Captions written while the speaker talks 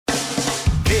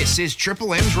This is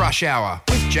Triple M's Rush Hour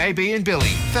with JB and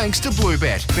Billy. Thanks to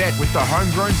Bluebet. Bet with the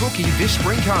homegrown bookie this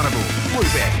spring carnival.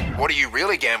 Bluebet. What are you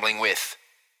really gambling with?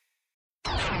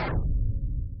 5, 4,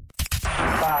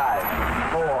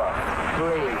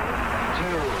 3, 2, 1.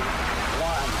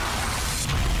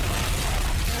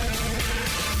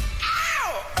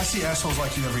 I see assholes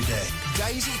like you every day.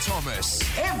 Daisy Thomas.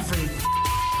 Every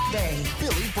day.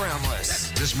 Billy Brownless.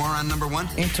 Is more on number one?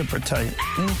 Interpretation.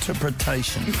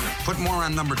 Put more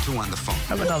on number 2 on the phone.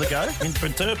 Have another go.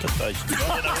 Interpretation.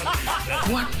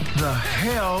 What the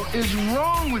hell is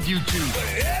wrong with you two?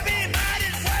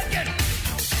 Everybody's working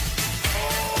overtime.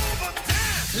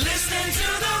 Listening to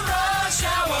the Rush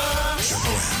Hour.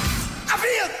 I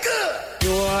feel good.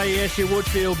 Oh, yes, you would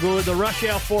feel good. The Rush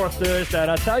Hour for a Thursday.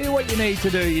 And I tell you what you need to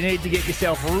do. You need to get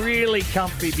yourself really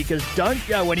comfy because don't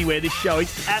go anywhere. This show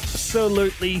is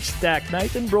absolutely stacked.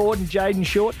 Nathan Broad and Jayden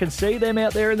Short can see them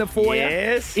out there in the foyer.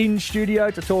 Yes. In studio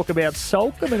to talk about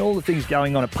Salcombe and all the things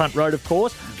going on at Punt Road, of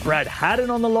course. Brad Haddon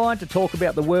on the line to talk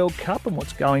about the World Cup and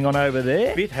what's going on over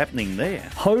there. Bit happening there.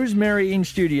 Rosemary in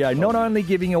studio, not only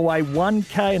giving away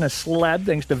 1K and a slab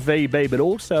thanks to VB, but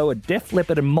also a Def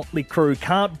Leppard and Motley Crue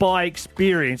can't buy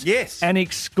experience. Yes. An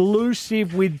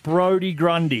exclusive with Brodie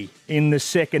Grundy in the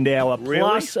second hour. Really?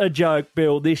 Plus a joke,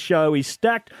 Bill. This show is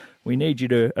stacked. We need you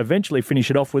to eventually finish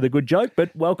it off with a good joke,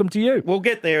 but welcome to you. We'll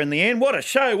get there in the end. What a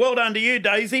show. Well done to you,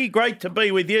 Daisy. Great to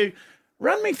be with you.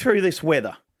 Run me through this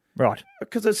weather. Right.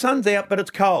 Because the sun's out, but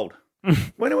it's cold.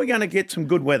 When are we going to get some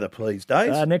good weather, please,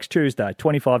 Dave? Next Tuesday,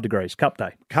 25 degrees, Cup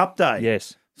Day. Cup Day.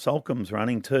 Yes. Salcombe's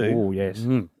running too. Oh, yes.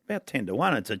 About 10 to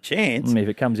 1. It's a chance. If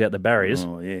it comes out the barriers.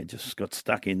 Oh, yeah, just got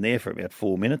stuck in there for about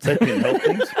 4 minutes. That didn't help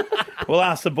things. We'll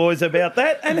ask the boys about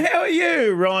that. And how are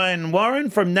you, Ryan Warren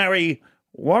from Narry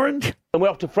Warren? And we're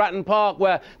off to Fratton Park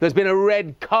where there's been a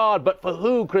red card, but for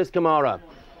who, Chris Kamara?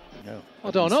 No,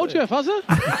 I don't know, Jeff, has it?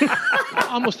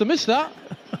 I must have missed that.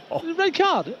 Red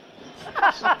card.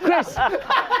 Chris,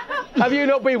 have you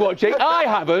not been watching? I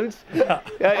haven't.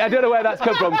 I don't know where that's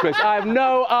come from, Chris. I have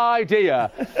no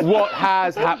idea what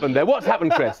has happened there. What's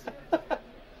happened, Chris?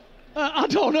 I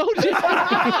don't know, Jeff.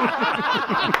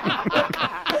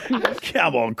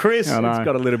 Come on, Chris. It's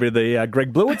got a little bit of the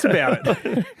Greg Blewitts about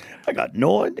it. I got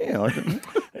no idea.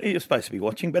 You're supposed to be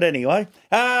watching, but anyway.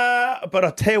 But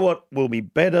I'll tell you what will be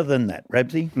better than that,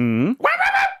 Rabsy.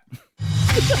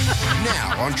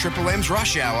 Now on Triple M's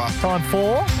Rush Hour. Time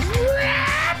for...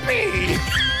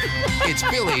 It's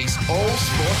Billy's All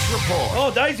Sports Report.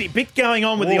 Oh, Daisy, bit going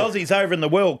on with the Aussies over in the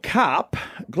World Cup.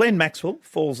 Glenn Maxwell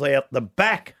falls out the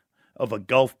back of a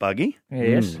golf buggy.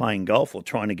 Yes. Playing golf or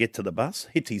trying to get to the bus.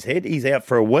 Hits his head. He's out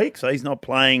for a week, so he's not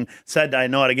playing Saturday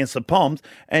night against the Poms.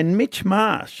 And Mitch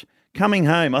Marsh coming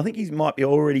home. I think he might be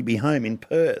already be home in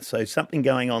Perth. So something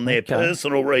going on there,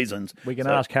 personal reasons. We can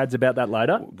ask Hads about that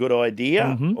later. Good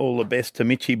idea. All the best to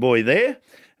Mitchy boy there.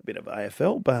 A bit of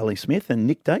AFL. Bailey Smith and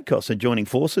Nick Dacos are joining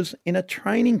forces in a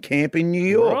training camp in New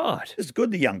York. Right. It's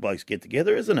good the young blokes get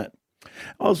together, isn't it?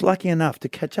 I was lucky enough to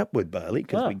catch up with Bailey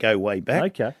because we go way back.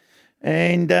 Okay.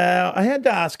 And I had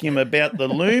to ask him about the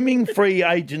looming free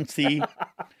agency.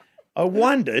 I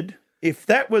wondered if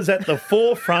that was at the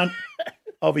forefront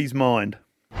of his mind.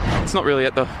 It's not really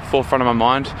at the forefront of my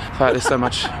mind. There's so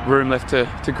much room left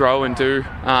to grow and do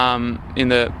in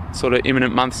the sort of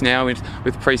imminent months now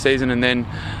with pre-season and then,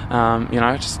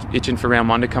 just itching for round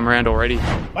one to come around already.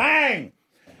 Bang!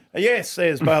 Yes,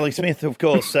 there's Bailey Smith, of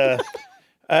course.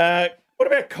 What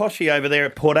about Koshy over there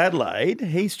at Port Adelaide?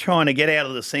 He's trying to get out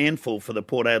of the sandful for the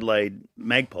Port Adelaide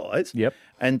Magpies. Yep.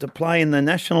 And to play in the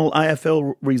National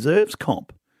AFL Reserves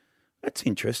comp. That's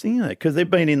interesting, isn't it? Because they've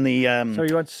been in the... So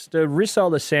he wants to Rissole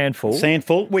the Sandful.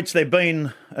 Sandful, which they've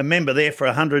been a member there for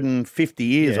 150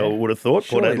 years, I would have thought.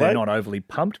 Surely Port Adelaide. they're not overly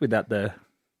pumped with that, the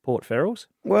Port Ferals?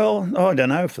 Well, I don't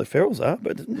know if the Ferals are,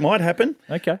 but it might happen.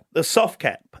 Okay. The soft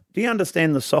cap. Do you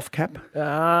understand the soft cap?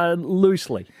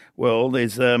 Loosely. Well,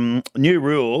 there's new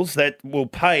rules that will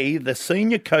pay the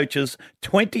senior coaches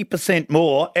 20%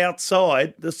 more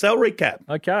outside the salary cap.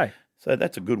 Okay. So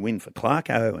that's a good win for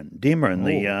Clarko and Dimmer and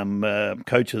the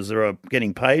coaches that are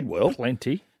getting paid well.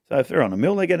 Plenty. So if they're on a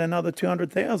mill, they get another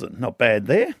 200,000. Not bad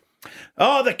there.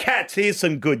 Oh, the Cats. Here's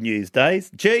some good news, Days.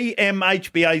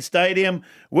 GMHBA Stadium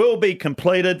will be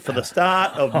completed for the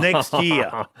start of next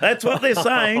year. That's what they're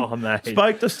saying.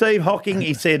 Spoke to Steve Hocking.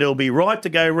 He said it'll be right to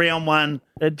go round one.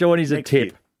 Johnny's a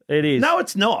tip. Year. It is. No,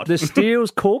 it's not. The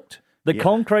steel's cooked. The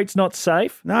concrete's not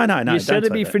safe. No. You said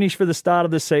it'd be finished for the start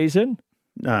of the season.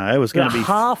 No, it was going to be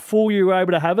half full. You were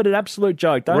able to have it. An absolute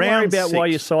joke. Don't worry Round about why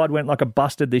 6. your side went like a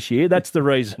busted this year. That's the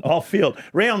reason. off field.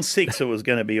 Round 6, it was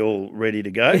going to be all ready to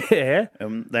go. Yeah.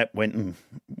 That went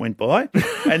by.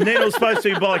 And then it was supposed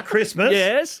to be by Christmas.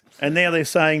 Yes. And now they're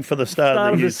saying for the start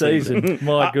of the new season.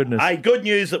 My goodness. Hey, good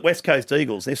news at West Coast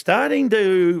Eagles. They're starting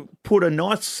to put a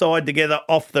nice side together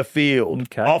off the field.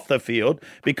 Okay. Off the field.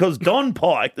 Because Don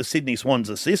Pike, the Sydney Swans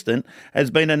assistant, has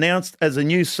been announced as a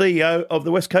new CEO of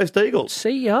the West Coast Eagles.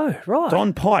 CEO, right.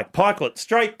 Don Pike. Pikelet,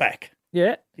 straight back.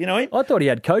 Yeah. You know him? I thought he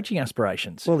had coaching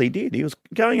aspirations. Well, he did. He was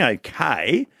going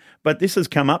okay. But this has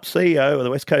come up, CEO of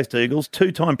the West Coast Eagles,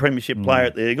 2-time premiership player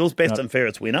at the Eagles, best and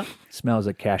fairest winner. Smells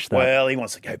of cash, though. Well, he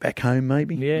wants to go back home,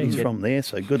 maybe. Yeah, He's from there,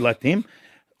 so good luck to him.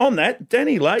 On that,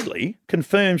 Danny Laidley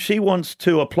confirmed she wants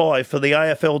to apply for the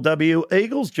AFLW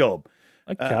Eagles job.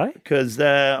 Okay. Because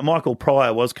Michael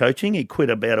Pryor was coaching. He quit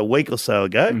about a week or so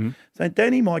ago. Mm-hmm. So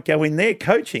Danny might go in there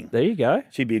coaching. There you go.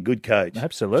 She'd be a good coach.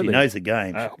 Absolutely. She knows the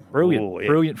game. Brilliant. Oh, yeah.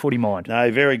 Brilliant footy mind.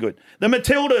 No, very good. The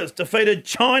Matildas defeated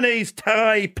Chinese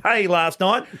Taipei last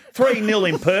night, 3-0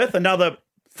 in Perth. Another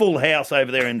full house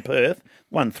over there in Perth.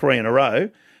 Won 3 in a row.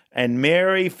 And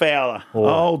Mary Fowler,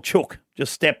 old chook,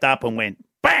 just stepped up and went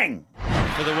bang.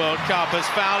 For the World Cup as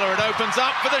Fowler, it opens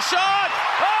up for the shot.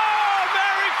 Oh,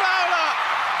 Mary Fowler!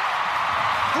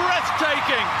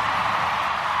 Breathtaking.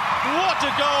 What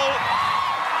a goal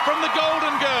from the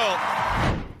Golden Girl.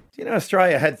 Do you know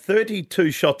Australia had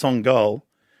 32 shots on goal?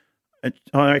 And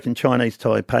I reckon Chinese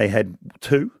Taipei had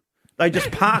 2. They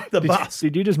just parked the bus.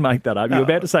 Did you just make that up? You were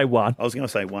about to say 1. I was going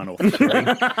to say 1 or 3.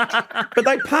 But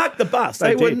they parked the bus.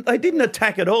 They didn't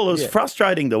attack at all. It was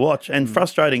frustrating to watch and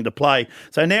frustrating to play.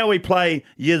 So now we play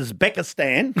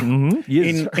Uzbekistan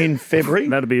in February.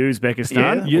 That'll be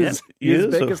Uzbekistan.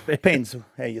 Uzbekistan. Depends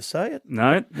how you say it.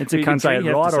 No, it's a You can country. say it You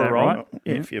have right to say or it wrong.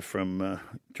 Yeah, if you're from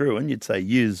Druin, you'd say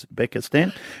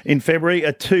Uzbekistan. In February,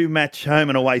 a 2-match home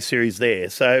and away series there.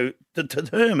 So to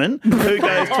determine who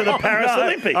goes to the Paris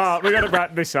Olympics. Oh, we've got to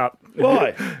wrap this up.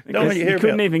 Why? Don't want you hear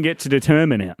couldn't about. even get to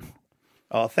determine it.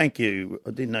 Oh, thank you.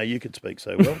 I didn't know you could speak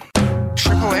so well.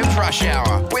 Triple M's Rush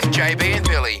Hour with JB and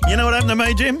Billy. You know what happened to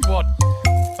me, Jim? What?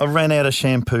 I ran out of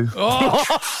shampoo.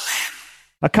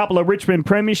 A couple of Richmond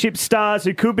Premiership stars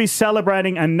who could be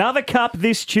celebrating another cup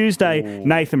this Tuesday.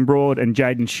 Nathan Broad and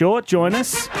Jayden Short join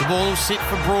us. The ball will sit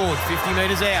for Broad, 50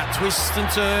 metres out, twists and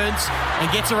turns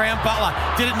and gets around Butler.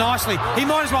 Did it nicely. He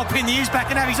might as well pin the ears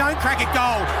back and have his own crack at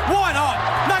goal. Why not?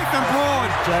 Nathan Broad.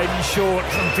 Jayden Short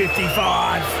from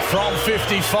 55. From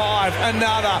 55,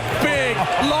 another big,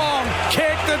 long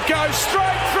kick that goes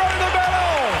straight through the middle.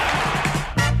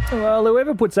 Well,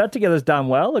 whoever puts that together has done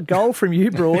well. A goal from you,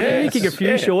 Brodie. You kick a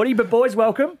few, Shorty. But, boys,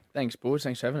 welcome. Thanks, boys.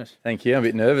 Thanks for having us. Thank you. I'm a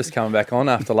bit nervous coming back on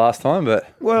after last time, but...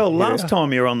 Well, last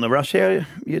time you were on the Rush Hour,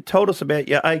 you told us about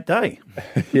your 8-day.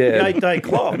 Your 8-day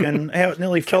clock and how it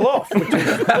nearly fell off, which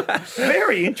is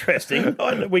very interesting.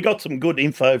 We got some good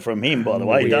info from him, by the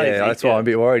way, Dave. Yeah, that's why I'm a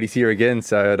bit worried. He's here again,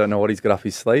 so I don't know what he's got up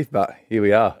his sleeve, but here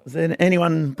we are. Does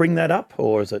anyone bring that up,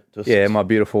 or is it just... Yeah, my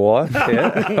beautiful wife.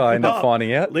 Yeah, I ended up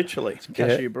finding out. Literally.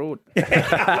 Cashew Broad.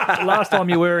 Last time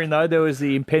you were in, though, there was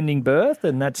the impending birth,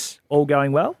 and that's all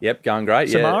going well? Yep, going great.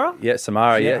 Samara? Yeah,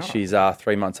 Samara, yeah. She's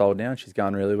 3 months old now, and she's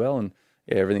going really well, and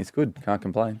yeah, everything's good. Can't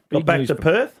complain. Got back to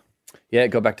Perth? Yeah,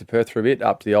 got back to Perth for a bit,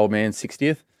 up to the old man's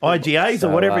 60th. IGAs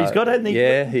or whatever he's got, hasn't he?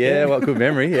 Yeah, well, good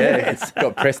memory. Yeah, it's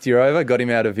got Prestia over, got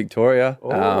him out of Victoria. The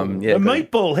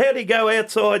meatball, how'd he go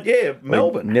outside? Yeah,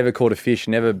 Melbourne. Never caught a fish,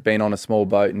 never been on a small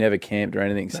boat, never camped or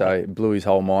anything, so it blew his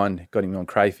whole mind. Got him on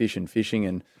crayfish and fishing,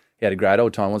 and he had a great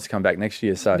old time. Wants to come back next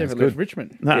year, so Never it's left good.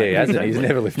 Richmond. No, yeah, he hasn't. He's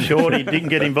never left. Shorty didn't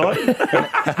get invited.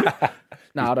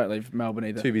 No, I don't leave Melbourne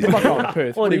either. Too busy. I'm not going to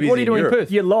Perth. What are you doing in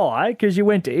Perth? You lie because you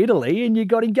went to Italy and you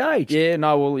got engaged. Yeah,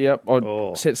 no, well, yep.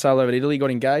 I set sail over to Italy,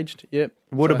 got engaged. Yep.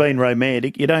 Would have been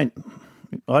romantic.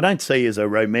 I don't see you as a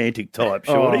romantic type,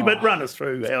 Shorty, but run us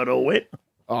through how it all went.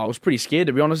 Oh, I was pretty scared,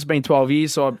 to be honest. It's been 12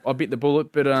 years, so I bit the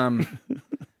bullet, but I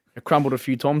crumbled a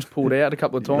few times, pulled out a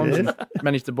couple of times, and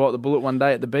managed to bite the bullet one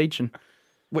day at the beach. And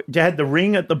you had the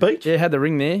ring at the beach? Yeah, had the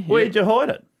ring there. Where'd you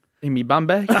hide it? In my bum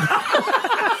bag.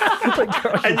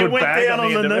 And you went down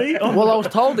on the knee? Well, I was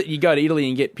told that you go to Italy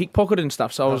and get pickpocketed and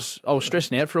stuff, so I was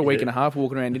stressing out for a week and a half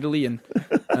walking around Italy, and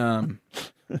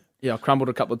I crumbled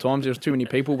a couple of times. There was too many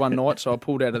people one night, so I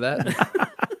pulled out of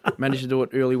that. Managed to do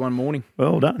it early one morning.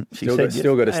 Well done. Still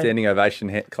got a standing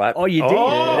ovation clap. Oh, you did?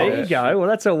 Oh, there you go. Well,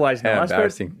 that's always How nice.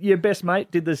 embarrassing. But your best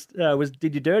mate did this.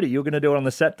 Did you dirty? You were going to do it on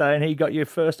the Saturday, and he got you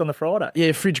first on the Friday.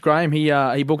 Yeah, Fridge Graham.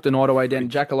 He booked a night away down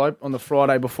to Jackalope on the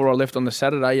Friday before I left on the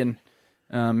Saturday, and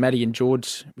Maddie and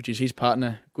George, which is his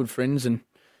partner, good friends, and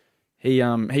he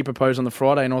proposed on the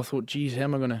Friday, and I thought, geez, how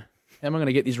am I going to How am I going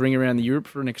to get this ring around the Europe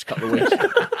for the next couple of weeks?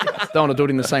 Don't want to do it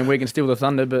in the same week and steal the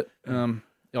thunder, but I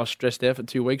was stressed out for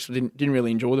 2 weeks. I didn't really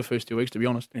enjoy the first 2 weeks, to be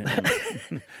honest.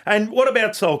 And what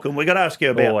about Solcombe? We're going to ask you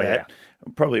about that.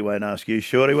 Probably won't ask you,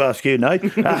 Shorty. We'll ask you, Nate.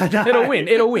 It'll win.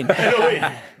 It'll win.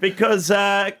 Because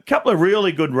a couple of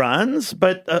really good runs,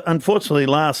 but unfortunately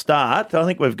last start, I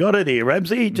think we've got it here,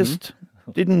 Rabsy, just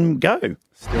didn't go.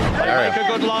 They make a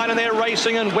good line and they're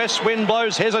racing, and West Wind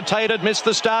Blows hesitated, missed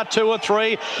the start 2 or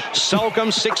 3.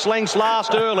 Solcombe 6 lengths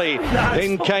last early.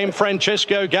 Then came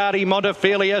Francesco Guardi,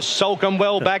 Montefilia, Solcombe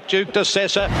well back, Duke de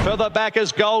Sessa. Further back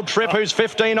is Gold Trip, who's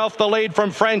 15 off the lead from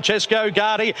Francesco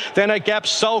Guardi. Then a gap,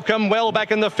 Solcombe well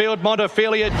back in the field,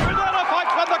 Montefilia.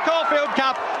 Fights won the Caulfield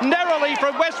Cup narrowly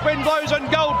from West Wind Blows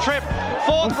and Gold Trip.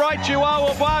 Fourth right,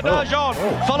 Chihuahua Bois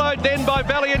d'Argent, followed then by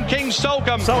Valiant King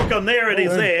Solcombe. Solcombe, there it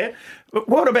is there. But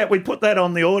what about we put that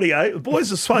on the audio? The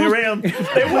boys are swung around.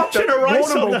 They're watching a race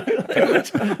on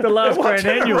the last Grand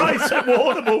Annual. Race at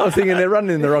Warrnambool. I'm thinking they're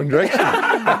running in the wrong direction.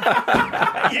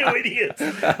 You idiots.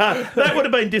 That would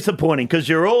have been disappointing because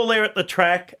you're all there at the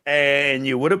track and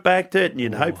you would have backed it and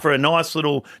you'd hope for a nice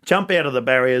little jump out of the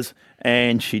barriers,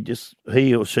 and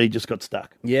he or she just got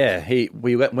stuck. Yeah,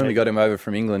 when we got him over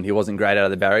from England, he wasn't great out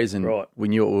of the barriers, and we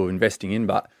knew what we were investing in,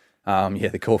 but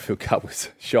the Caulfield Cup was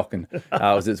shocking. It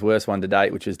was its worst one to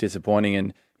date, which is disappointing.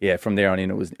 And from there on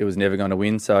in, it was never going to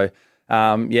win. So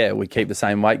we keep the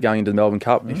same weight going into the Melbourne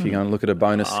Cup. If you're going to look at a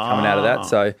bonus coming out of that,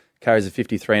 so carries a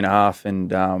 53.5,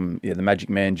 and the Magic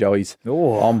Man Joey's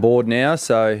on board now.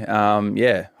 So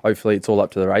hopefully it's all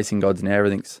up to the racing gods now.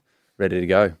 Everything's ready to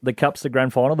go. The Cup's the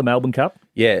grand final, the Melbourne Cup.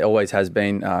 Yeah, it always has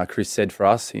been. Chris said for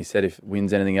us, he said if it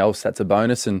wins anything else, that's a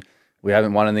bonus, and we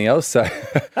haven't won anything else, so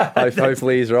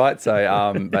hopefully he's right. So,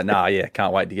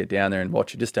 can't wait to get down there and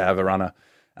watch it. Just to have a runner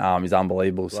is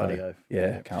unbelievable. So,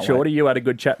 can't Shorty, wait. You had a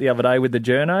good chat the other day with the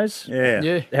journos.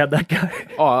 Yeah. How'd that go?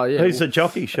 Oh, yeah. Who's the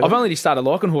jockey, Shorty? I've only just started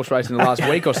liking horse racing the last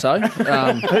week or so.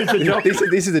 Who's the jockey?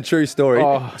 This is a true story.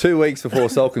 2 weeks before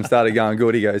Solcombe started going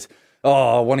good, he goes,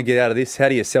 I want to get out of this. How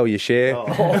do you sell your share?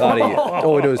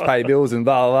 All we do is pay bills and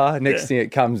blah, blah, blah. Next thing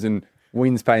it comes and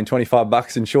Wynn's paying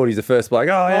 $25 and Shorty's the first bloke.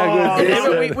 How good is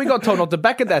this? We got told not to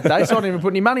back it that day, so I didn't even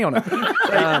put any money on it.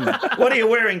 What are you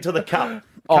wearing to the Cup?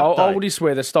 I'll just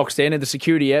wear the stock standard, the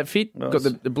security outfit. Nice.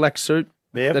 Got the black suit.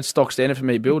 Yep. That's stock standard for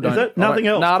me, Bill. Is it? Nothing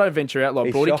else? No, I don't venture out like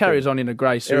He's Brodie. He shocking. carries on in a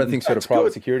grey suit. Everything's got a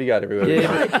private security guard everywhere.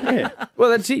 Yeah. Well,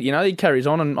 that's it. He carries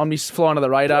on, and I'm just flying to the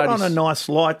radar. Put on a nice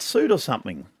light suit or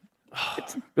something.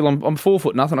 Bill, I'm 4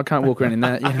 foot nothing. I can't walk around in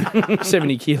that.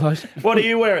 70 kilos. What are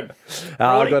you wearing?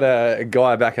 I got a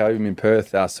guy back home in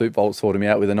Perth, Suit Vault, sorted me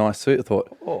out with a nice suit. I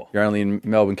thought, you're only in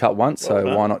Melbourne Cup once,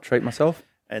 so why not treat myself?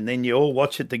 And then you all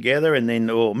watch it together, and then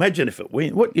imagine if it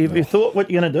wins. What have you thought?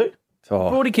 What you're going to do?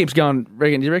 Brodie keeps going. Do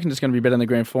you reckon it's going to be better in the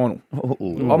grand final?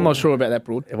 I'm not sure about that,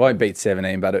 Broad. It won't beat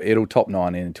 17, but it'll top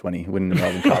 19 and 20, winning the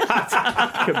Melbourne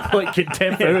Cup. Complete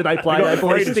contempt for who they play.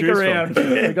 Boys, stick around.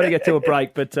 We've got to get to a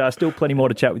break, but still plenty more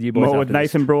to chat with you boys. More with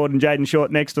Nathan Broad and Jayden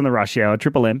Short next on the Rush Hour.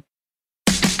 Triple M.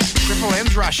 Triple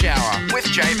M's Rush Hour with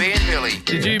JB and Billy.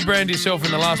 Did you brand yourself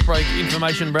in the last break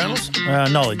information browners?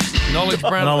 Knowledge. Knowledge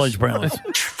browners? Knowledge browners.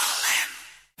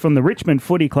 From the Richmond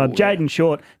Footy Club, Jayden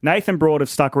Short, Nathan Broad have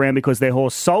stuck around because their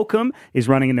horse Solcombe is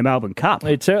running in the Melbourne Cup.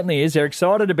 It certainly is. They're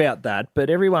excited about that, but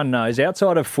everyone knows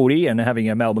outside of footy and having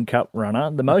a Melbourne Cup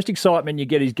runner, the most excitement you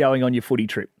get is going on your footy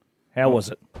trip. How was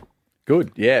it?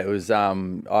 Good, yeah. It was.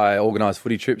 I organised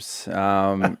footy trips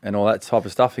and all that type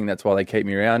of stuff. I think that's why they keep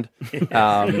me around.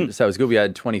 So it was good. We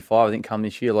had 25, I think, come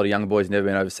this year. A lot of young boys never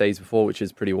been overseas before, which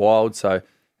is pretty wild. So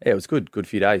yeah, it was good. Good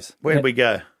few days. Where did we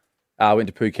go? I went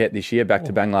to Phuket this year, back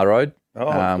to Bangla Road.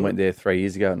 Went there 3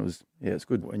 years ago, and it was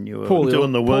good. When you were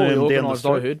doing the worm down the street.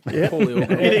 I heard. Yeah. You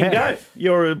didn't go.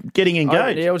 You're getting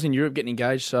engaged. I was in Europe getting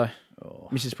engaged, so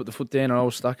Mrs. put the foot down and I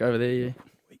was stuck over there, yeah.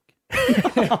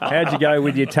 How'd you go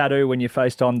with your tattoo when you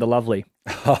FaceTimed the lovely?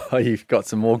 Oh, you've got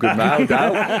some more good mail,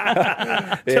 Dale.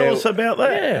 Tell us about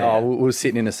that. Yeah. We were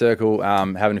sitting in a circle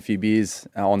having a few beers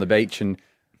on the beach, and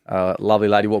a lovely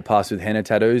lady walked past with henna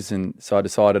tattoos, and so I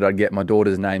decided I'd get my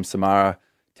daughter's name, Samara,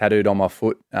 tattooed on my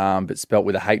foot, but spelt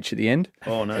with a H at the end.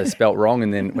 Oh, no. So spelt wrong,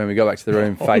 and then when we got back to the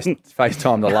room,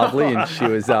 FaceTimed the lovely, and she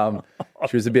was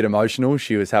a bit emotional.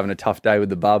 She was having a tough day with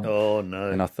the bub. Oh, no.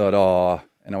 And I thought,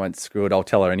 And I went, screw it, I'll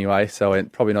tell her anyway. So I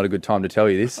went, probably not a good time to tell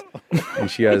you this. And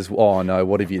she goes, oh, no,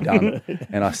 what have you done?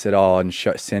 And I said, and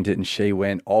sent it, and she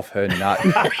went off her nut.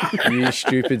 You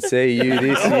stupid C, you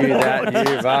this, you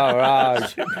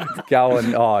that, you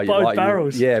going, Both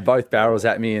barrels. Yeah, both barrels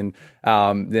at me. And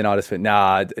then I just went,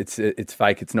 nah, it's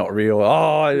fake, it's not real.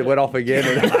 Oh, it went off again.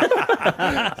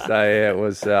 So, yeah, it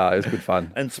was good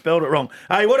fun. And spelled it wrong.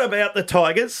 Hey, what about the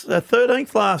Tigers?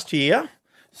 13th last year.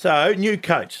 So, new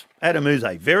coach, Adam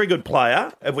Uze, very good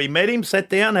player. Have we met him, sat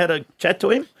down, had a chat to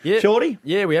him? Yeah, Shorty?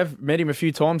 Yeah, we have met him a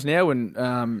few times now,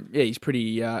 and he's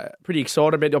pretty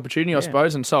excited about the opportunity, I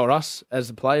suppose, and so are us as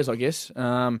the players, I guess.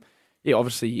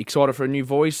 Obviously excited for a new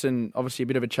voice and obviously a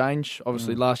bit of a change.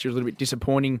 Obviously, last year was a little bit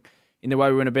disappointing in the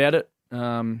way we went about it. We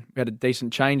had a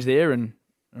decent change there, and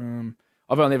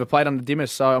I've only ever played under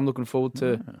Dimas, so I'm looking forward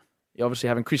to obviously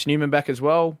having Chris Newman back as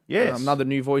well. Yes. Another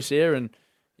new voice there, and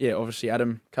obviously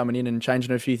Adam coming in and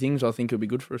changing a few things, I think it'll be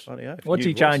good for us. What's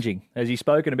he changing? Has he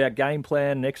spoken about game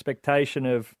plan and expectation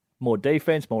of more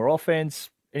defence, more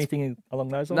offence, anything along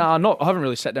those lines? No, I haven't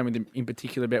really sat down with him in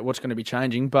particular about what's going to be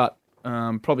changing, but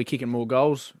probably kicking more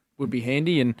goals would be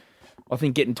handy, and I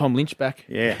think getting Tom Lynch back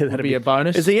would be a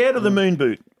bonus. Is he out of the moon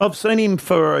boot? I've seen him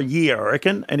for a year, I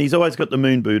reckon, and he's always got the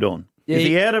moon boot on. Yeah, Is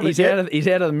he out of it yet? He's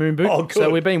out of the moon boot. Oh, good.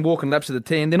 So we've been walking laps of the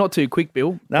 10. They're not too quick,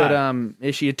 Bill. No. But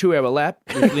actually a 2-hour lap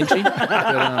with Lynchy.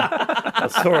 I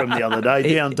saw him the other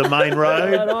day down Domain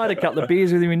Road. I had a couple of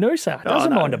beers with him in Noosa.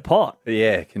 Doesn't mind a pot.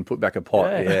 Yeah, can put back a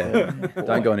pot. Yeah.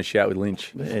 Don't go in a shout with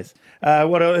Lynch. Yes.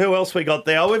 Who else we got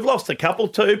there? We've lost a couple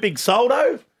too. Big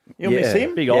Soldo. You'll miss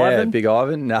him? Big Ivan. Big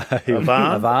Ivan. No,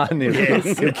 Ivan.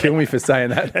 He'll kill me for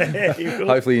saying that.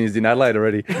 Hopefully he's in Adelaide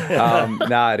already.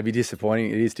 It'd be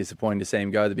disappointing. It is disappointing to see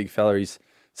him go. The big fella, he's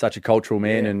such a cultural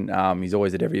man, and he's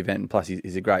always at every event. And plus,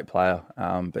 he's a great player.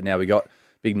 But now we got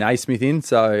big Naismith in,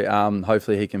 so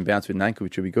hopefully he can bounce with an ankle,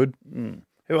 which will be good.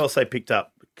 Who else they picked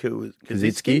up?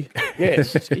 Kazitsky.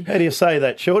 Yes. How do you say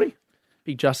that, Shorty?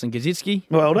 Big Justin Gazitsky.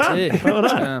 Well done. Yeah. Well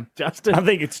done. Justin. I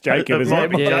think it's Jacob,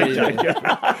 isn't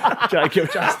it?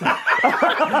 Jacob Justin.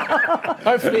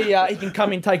 Hopefully he can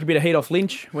come in, take a bit of heat off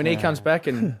Lynch when he comes back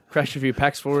and crash a few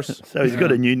packs for us. So he's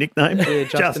got a new nickname. Yeah,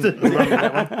 Justin.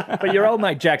 But your old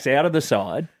mate Jack's out of the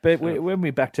side. But when we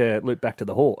loop back to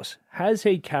the horse, has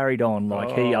he carried on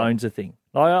like he owns a thing?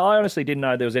 I honestly didn't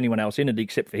know there was anyone else in it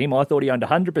except for him. I thought he owned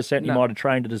 100% and he might have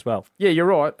trained it as well. Yeah, you're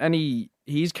right. And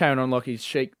he's carrying on like he's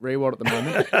Sheik Rewald at the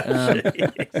moment.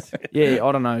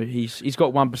 I don't know. He's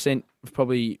got 1% of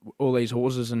probably all these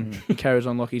horses, and he carries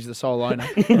on like he's the sole owner.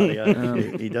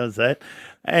 He does that.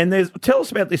 And tell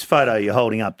us about this photo you're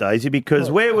holding up, Daisy,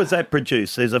 because where was that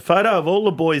produced? There's a photo of all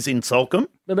the boys in Salcombe.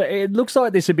 It looks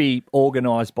like this would be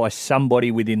organised by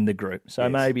somebody within the group. So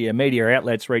maybe a media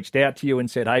outlet's reached out to you and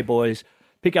said, hey, boys,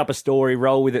 pick up a story,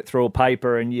 roll with it through a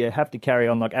paper, and you have to carry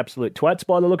on like absolute twats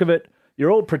by the look of it. You're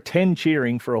all pretend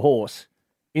cheering for a horse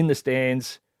in the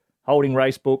stands, holding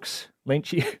race books.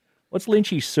 Lynchy, what's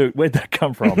Lynchy's suit? Where'd that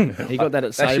come from? He got that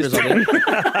at Sabres, I think.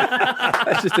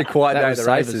 That's just a quiet day at the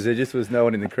races. There just was no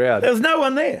one in the crowd. There was no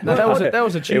one there. No, that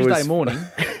was a Tuesday morning.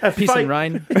 Piss and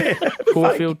rain.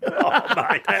 Caulfield.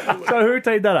 So who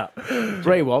teed that up?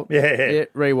 Rewalt. Yeah,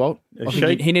 Rewalt. I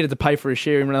think he needed to pay for a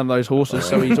share in one of those horses,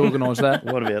 so he's organised that.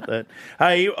 What about that?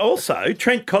 Hey, also,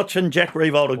 Trent Koch and Jack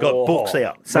Rewald have got books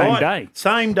out.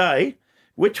 Same day.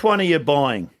 Which one are you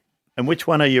buying and which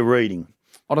one are you reading?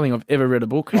 I don't think I've ever read a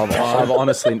book. I've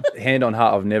honestly, hand on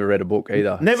heart, I've never read a book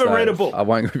either. Never read a book? I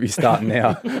won't be starting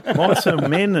now. Mice and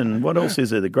Men, and what else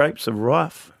is there? The Grapes of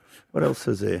Rife. What else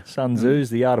is there? Sun Tzu's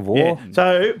The Art of War. Yeah.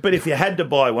 So, but if you had to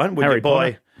buy one, would you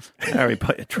buy Harry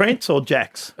Potter, Trent's or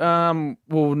Jack's? Well,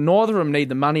 neither of them need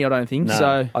the money, I don't think. No.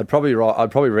 So I'd probably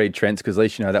read Trent's because at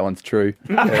least you know that one's true.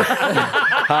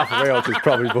 Half of Real's is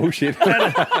probably bullshit.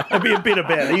 There'd be a bit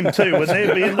about him too, wouldn't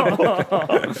there? Be in the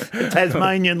book.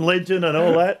 Tasmanian legend and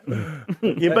all that.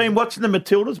 You've been watching the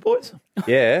Matildas, boys?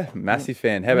 Yeah, massive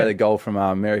fan. How about the goal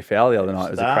from Mary Fowler the other night?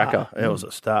 It was a cracker. It was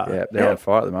a star. Yeah, they're on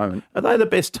fire at the moment. Are they the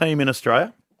best team in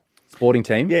Australia? Sporting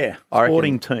team? Yeah,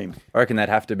 team. I reckon they'd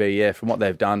have to be, from what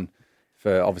they've done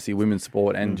for obviously women's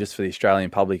sport and just for the Australian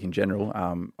public in general.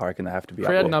 I reckon they have to be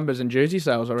crowd up there. numbers and jersey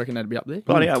sales, I reckon they'd be up there.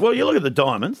 Well, you look at the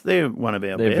Diamonds, they're one of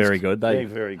our best. They're very good. They're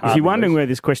very good. If you're wondering where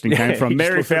this question came from,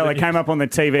 Mary Fowler came up on the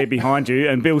TV behind you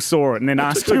and Bill saw it and then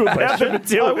asked you about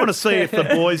it. I want to see if the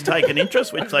boys take an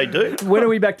interest, which they do. When are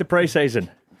we back to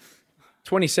pre-season?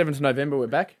 27th November we're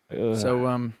back.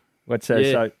 So, what's that?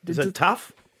 Yeah. So, is it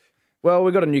tough? Well,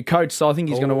 we've got a new coach, so I think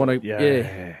he's going to want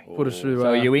to put us through. So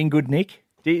are you in good nick?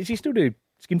 Does he still do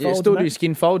Skin Yeah, folds. still and do that?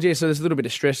 skin folds, yeah, so there's a little bit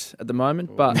of stress at the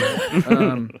moment, but...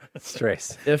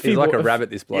 Stress. a He's few like bo- a rabbit,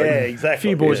 this bloke. Yeah, A exactly.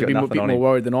 few boys Yeah, have been got a bit nothing on more him.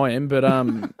 worried than I am, but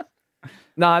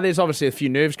there's obviously a few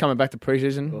nerves coming back to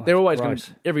pre-season. They're always going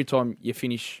to, every time you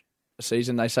finish a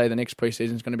season, they say the next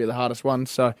pre-season is going to be the hardest one.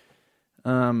 So,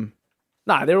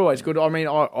 they're always good. I mean,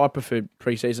 I prefer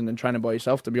pre-season than training by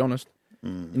yourself, to be honest.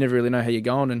 You never really know how you're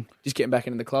going, and just getting back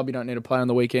into the club, you don't need to play on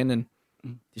the weekend, and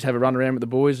just have a run around with the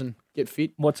boys and get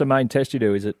fit. What's the main test you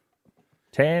do? Is it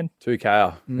tan?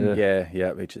 2K. Mm.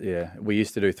 Yeah. We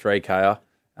used to do 3K.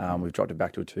 We've dropped it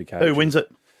back to a 2K. Who wins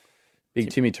it?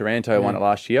 Big Timmy Taranto won it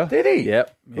last year. Did he?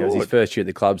 Yep. It was his Good. first year at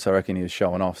the club, so I reckon he was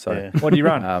showing off. So What did he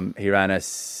run? He ran a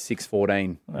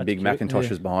 6:14. Big cute. Macintosh Yeah.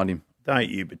 was behind him. Don't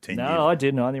you pretend. No, I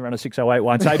didn't. I only ran a 6:08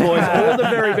 once. Hey, boys, all the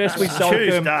very best with Solcombe.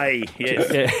 Tuesday,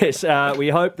 yes. Yes, we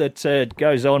hope that it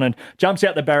goes on and jumps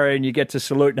out the barrier and you get to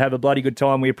salute and have a bloody good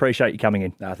time. We appreciate you coming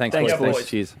in. No, thanks, Thanks, boys. boys.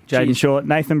 Cheers. Jayden Short,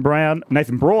 Nathan Broad, I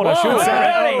should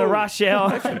say, on the rush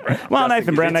hour. Well,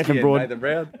 Nathan Brown, Nathan Broad. Nathan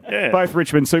Brown. Yeah. Both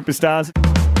Richmond superstars.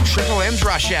 Triple M's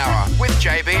Rush Hour with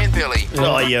JB and Billy.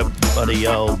 Oh, you bloody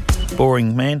old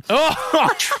boring man.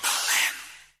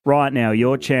 Right now,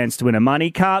 your chance to win a money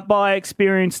can't buy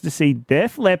experience to see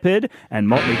Def Leppard and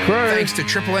Motley Crue. Thanks to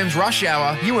Triple M's Rush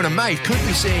Hour, you and a mate could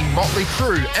be seeing Motley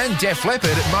Crue and Def Leppard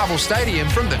at Marvel Stadium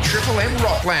from the Triple M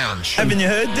Rock Lounge. Haven't you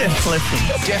heard Def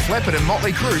Leppard? Def Leppard and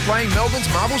Motley Crue playing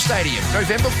Melbourne's Marvel Stadium,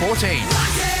 November 14.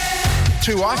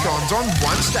 Two icons on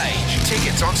one stage.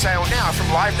 Tickets on sale now from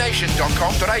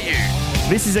livenation.com.au.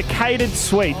 This is a catered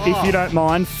suite, if you don't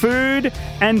mind. Food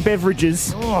and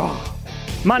beverages.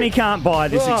 Money can't buy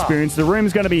this experience. The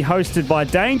room's going to be hosted by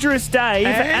Dangerous Dave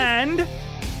and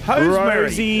Rosemary.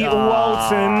 Rosie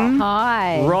Walton.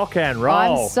 Hi. Rock and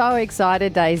roll. I'm so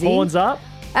excited, Daisy. Horns up.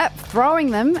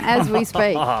 Throwing them as we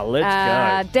speak.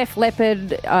 Let's go. Def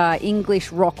Leppard,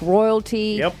 English rock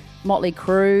royalty. Yep. Motley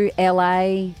Crue,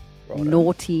 LA.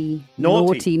 Naughty.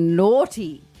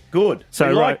 Good. So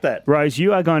So, like that. Rose,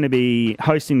 you are going to be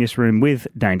hosting this room with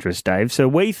Dangerous Dave. So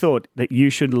we thought that you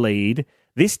should lead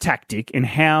this tactic in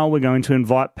how we're going to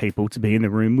invite people to be in the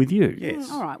room with you. Yes.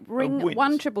 All right. Ring wins.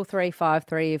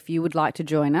 133353 if you would like to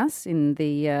join us in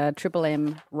the Triple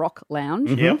M Rock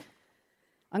Lounge. Yep.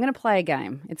 I'm going to play a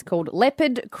game. It's called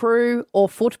Leopard, Crew, or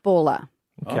Footballer.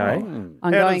 Okay. I'm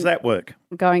How does that work?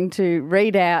 going to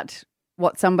read out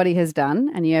what somebody has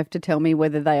done, and you have to tell me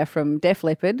whether they are from Def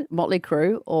Leppard, Motley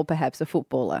Crue, or perhaps a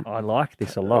footballer. I like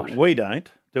this a lot. We don't,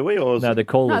 do we? Or is No, it- the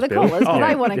callers, No, the Bill. callers,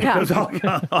 they want to Because come.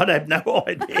 I'd have no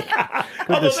idea. I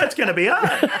thought that's going to be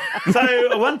hard.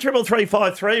 So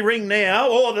 133353, ring now.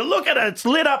 Oh, look at it. It's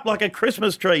lit up like a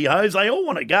Christmas tree, Hose. They all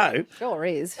want to go. Sure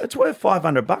is. It's worth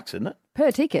 $500, isn't it? Per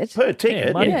ticket. Per ticket.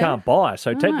 Yeah, money Yeah. can't buy,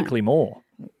 so technically more.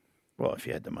 Well, if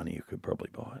you had the money, you could probably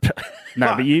buy it.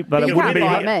 No, but it you wouldn't can't be,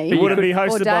 buy me. it wouldn't be Or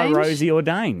hosted by Danes. Rosie or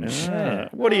Danes.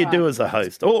 What do you do as a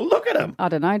host? Oh, look at him. I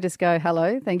don't know. Just go,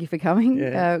 hello, thank you for coming.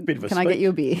 Yeah, bit of a can I get speech. you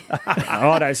a beer?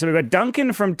 Righto, so we've got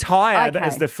Duncan from Tired Okay.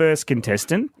 as the first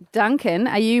contestant. Duncan,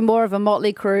 are you more of a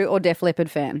Motley Crue or Def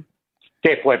Leppard fan?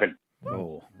 Def Leppard.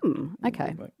 Oh.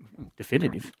 Okay.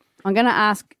 Definitive. I'm going to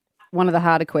ask one of the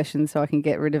harder questions so I can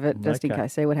get rid of it just in Okay.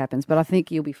 case, see what happens. But I think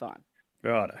you'll be fine.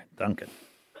 Righto, Duncan.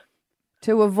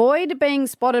 To avoid being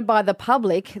spotted by the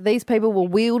public, these people were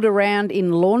wheeled around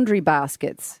in laundry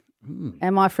baskets.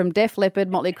 Am I from Def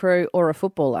Leppard, Motley Crue, or a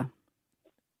footballer?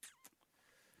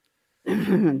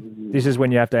 This is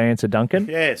when you have to answer, Duncan.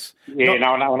 Yes. Yeah,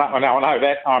 no, I know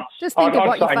that. Just think of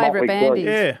what your favourite band is.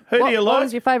 Yeah. Who do you What like?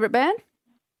 was your favourite band?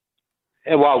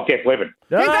 Well, Def Leppard.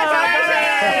 You're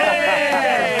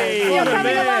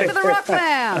coming along to the Rock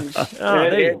Lounge. Oh,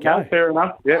 there you go. Fair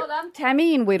enough. Yeah. Well done,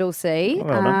 Tammy in Whittlesea.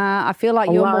 Well done. I feel like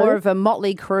you're Hello. more of a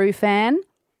Motley Crue fan.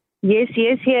 Yes.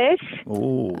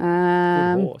 Oh,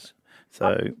 Horse.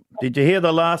 so did you hear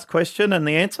the last question and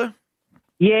the answer?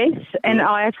 Yes, and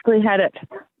I actually had it.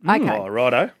 Okay. Oh,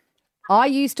 righto. I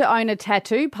used to own a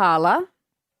tattoo parlour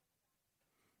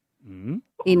in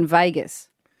Vegas.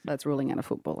 That's ruling out a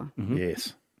footballer.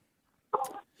 Yes.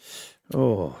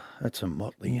 Oh, that's a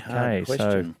motley hard Okay, so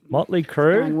question. Motley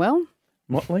Crue. Going well.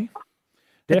 Motley?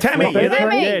 Def Tammy, Leppard. you there?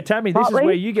 Tammy. Yeah, Tammy, this is Motley?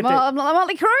 where you get to...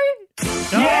 Motley Crue?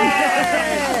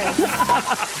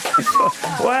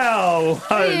 Wow.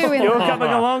 See you in You're the- coming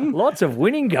along? Lots of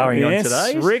winning going on Yes,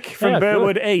 today. Rick from How good.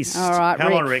 Burwood East. All right,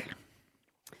 Come on, Rick.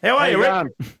 How are you,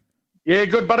 Rick? Yeah,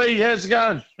 good, buddy. How's it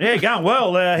going? Yeah, going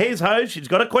well. Here's Hose. She's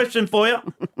got a question for you.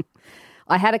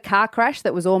 I had a car crash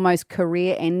that was almost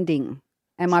career-ending.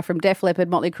 Am I from Def Leppard,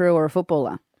 Motley Crue, or a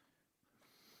footballer?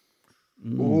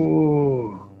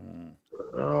 Ooh.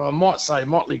 Oh, I might say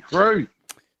Motley Crue.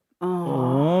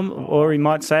 Or he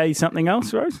might say something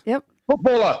else, Rose. Yep.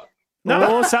 Footballer.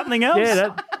 No. Or something else? Yeah,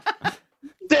 that,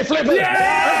 Def Leppard.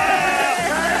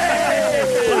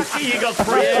 Lucky you got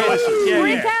three choices. Yeah,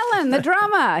 Rick Allen, the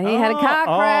drummer. He had a car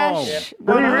crash. Did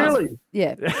he really?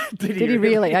 Yeah. Did he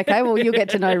really? Okay, well, you'll get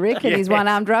to know Rick and his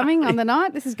one-arm drumming on the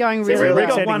night. This is going really Rick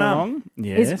well. got one arm.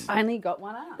 Yes. He's only got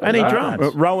one arm. And he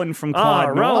drums. Rowan from Clyde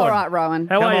North. Rowan. All right, Rowan.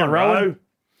 How are you, Rowan?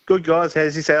 Good, guys.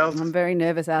 How's yourselves? I'm very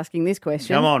nervous asking this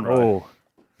question. Come on, Rowan.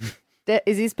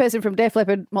 Is this person from Def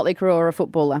Leppard, Motley Crue, or a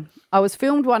footballer? I was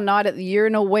filmed one night at the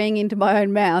urinal weeing into my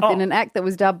own mouth in an act that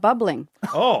was dubbed bubbling.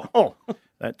 Oh.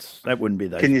 That wouldn't be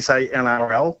those. Can you say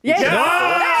NRL? Yes.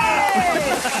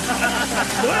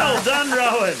 Well done,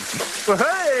 Rowan.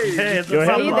 Hey! Yeah, You're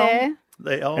Are you there?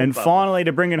 the old And bubble. finally,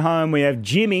 to bring it home, we have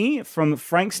Jimmy from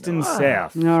Frankston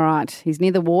South. All right. He's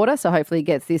near the water, so hopefully he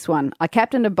gets this one. I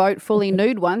captained a boat fully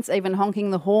nude once, even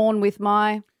honking the horn with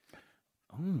my...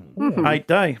 8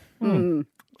 day.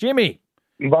 Jimmy.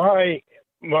 My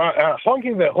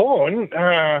honking the horn.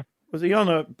 Was he on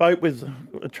a boat with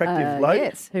attractive lady?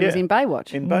 Yes, who was in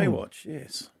Baywatch. In Baywatch,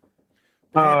 yes.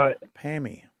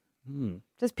 Pammy.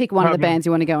 Just pick one of the bands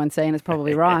you want to go and see, and it's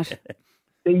probably right.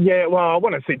 Yeah, well, I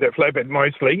want to see Def Leppard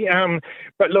mostly.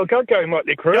 But look, I'd go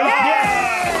Motley Crue.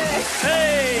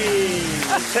 Hey!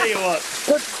 I'll tell you what.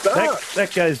 Good stuff.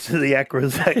 That goes to the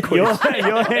Acras. That quiz.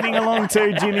 You're heading along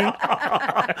too, Jimmy.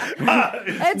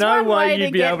 It's No one way to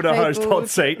you'd be get able to host people- Hot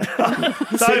Seat.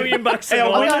 $2 million bucks.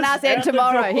 I'll go and ask Ed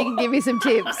tomorrow. He can give you some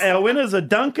tips. Our winners are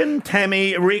Duncan,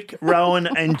 Tammy, Rick, Rowan,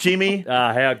 and Jimmy.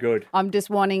 How good. I'm just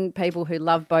wanting people who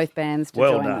love both bands to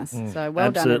Well join done. us. So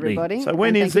well done, Absolutely. everybody. So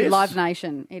when And is thank you, this? Live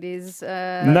Nation. It is...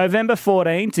 November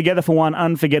 14, Together for One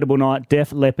Unforgettable Night,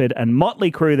 Def Leppard and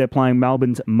Motley Crue. They're playing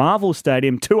Melbourne's Marvel Stadium.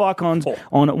 Two icons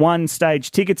on one stage.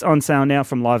 Tickets on sale now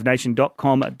from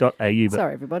livenation.com.au.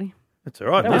 Sorry, everybody. That's all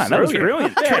right. That was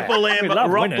brilliant. Triple M We love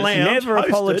Rock winners. Lounge. Never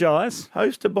apologise.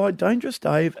 Hosted by Dangerous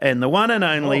Dave and the one and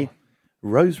only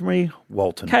Rosemary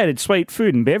Walton. Catered sweet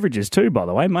food and beverages too, by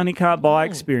the way. Money can't buy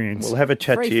experience. We'll have a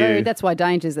chat Free to you. food. That's why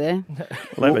Danger's there.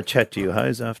 We'll have a chat to you,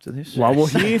 Hose, after this. Well, we'll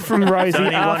hear from Rosie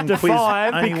Only one after quiz-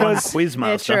 5 only one because quiz Yeah,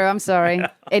 master. true. I'm sorry.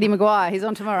 Eddie Maguire. He's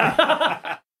on tomorrow.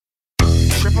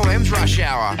 Triple M's Rush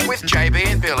Hour with JB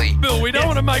and Billy. Bill, we don't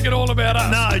want to make it all about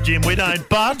us. No, Jim, we don't.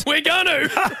 But We're going to.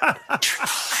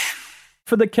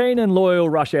 For the keen and loyal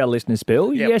Rush Hour listeners,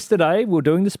 Bill, yesterday we were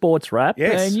doing the sports wrap,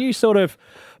 Yes. and you sort of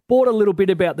brought a little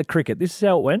bit about the cricket. This is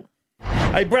how it went.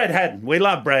 hey, Brad Haddon, we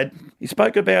love Brad. He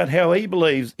spoke about how he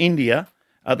believes India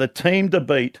are the team to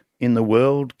beat in the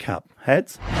World Cup.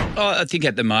 Hads? Oh, I think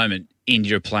at the moment,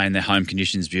 India are playing their home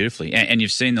conditions beautifully. And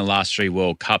you've seen the last three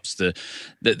World Cups, the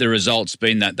results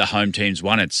been that the home teams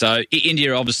won it. So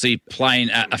India are obviously playing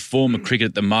a form of cricket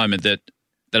at the moment that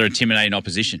are intimidating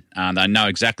opposition. They know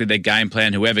exactly their game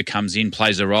plan. Whoever comes in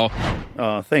plays a role.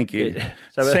 Oh, thank you.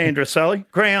 So, Sandra Sully,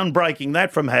 groundbreaking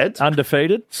that from Hads.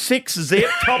 Undefeated. 6-0,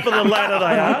 top of the ladder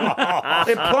they are.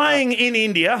 They're playing in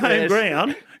India, home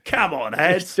ground. Come on,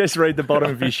 Hads. Just read the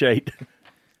bottom of your sheet.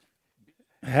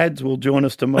 Hads will join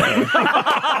us tomorrow.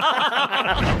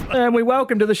 And we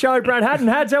welcome to the show Brad Haddon.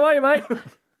 Hads, how are you, mate?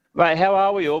 Mate, how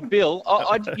are we all? Bill,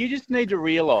 you just need to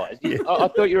realise, I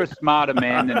thought you were a smarter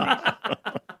man than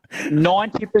this.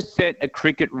 90% of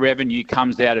cricket revenue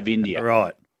comes out of India.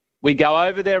 Right. We go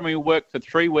over there and we work for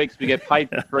 3 weeks. We get paid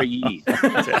for 3 years.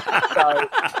 So,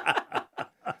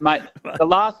 mate, the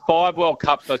last 5 World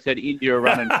Cups, I said India are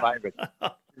running favourites.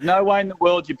 There's no way in the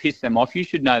world you piss them off. You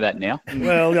should know that now.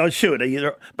 Well, I should.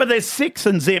 But they're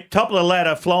 6-0, top of the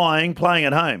ladder, flying, playing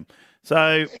at home.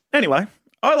 So, anyway,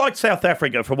 I like South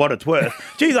Africa for what it's worth.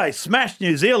 Gee, they smashed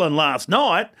New Zealand last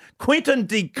night. Quinton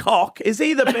de Kock, is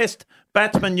he the best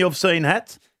batsman you've seen,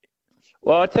 Hats?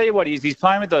 Well, I tell you what, he's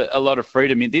playing with a lot of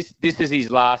freedom. This is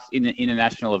his last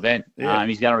international event. Yeah.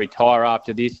 He's going to retire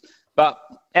after this. But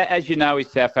as you know, with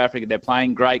South Africa, they're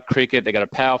playing great cricket. They've got a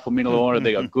powerful middle order.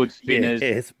 They've got good spinners.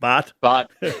 Yes, but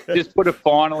just put a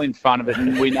final in front of it,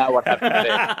 and we know what happens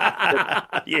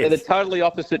there. Yes. They're the totally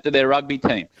opposite to their rugby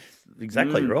team.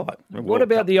 Exactly right. What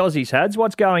about the Aussies, Hads?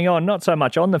 What's going on? Not so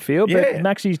much on the field, but Yeah.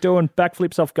 Maxi's doing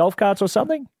backflips off golf carts or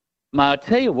something? Mate, I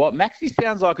tell you what, Maxie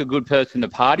sounds like a good person to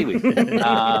party with.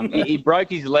 He broke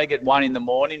his leg at 1 a.m,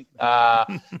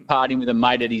 partying with a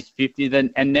mate at his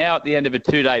 50th, and now at the end of a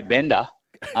 2-day bender,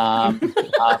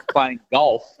 playing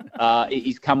golf,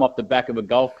 he's come off the back of a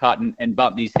golf cart and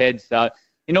bumped his head. So,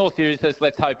 in all seriousness,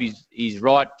 let's hope he's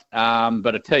right.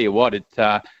 But I tell you what,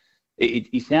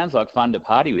 he sounds like fun to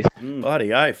party with.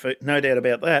 Bloody oath, no doubt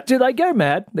about that. Do they go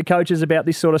mad, the coaches, about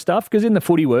this sort of stuff? Because in the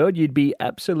footy world, you'd be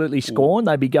absolutely scorned.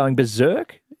 They'd be going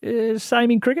berserk.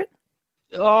 Same in cricket?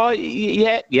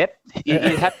 Yep.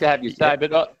 You have to have your say.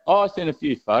 But I seen a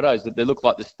few photos that they looked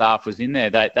like the staff was in there.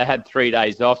 They had 3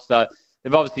 days off, so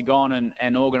they've obviously gone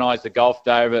and organised a golf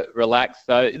day, relaxed.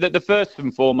 So the first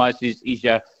and foremost is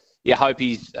you hope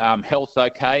his health's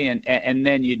okay, and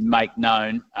then you'd make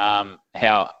known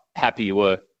how happy you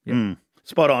were.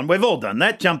 Spot on. We've all done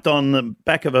that. Jumped on the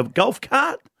back of a golf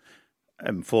cart. I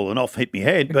haven't fallen off, hit my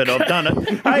head, but I've done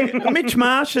it. Hey, Mitch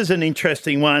Marsh is an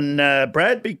interesting one,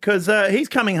 Brad, because he's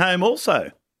coming home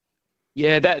also.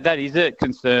 Yeah, that is a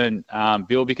concern,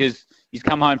 Bill, because he's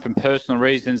come home from personal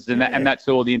reasons, and that's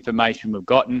all the information we've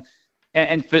gotten.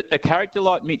 And for a character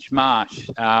like Mitch Marsh,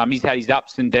 he's had his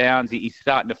ups and downs. He's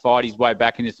starting to fight his way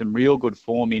back into some real good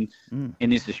form in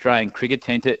this Australian cricket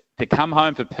team. To come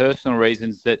home for personal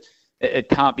reasons, that it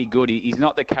can't be good. He's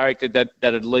not the character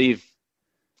that'd leave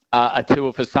a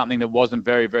tour for something that wasn't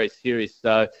very, very serious.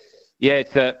 So, yeah,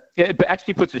 it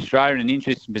actually puts Australia in an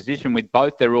interesting position with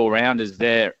both their all-rounders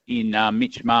there in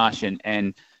Mitch Marsh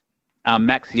and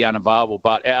Maxi unavailable.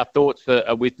 But our thoughts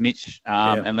are with Mitch,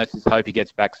 and let's just hope he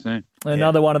gets back soon.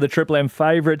 Another one of the Triple M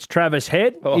favourites, Travis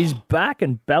Head, is back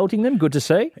and belting them. Good to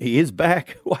see. He is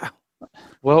back. Wow.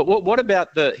 Well, what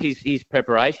about his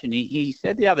preparation? He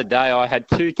said the other day, I had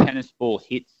 2 tennis ball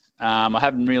hits. I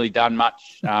haven't really done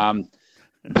much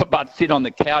but sit on the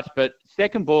couch. But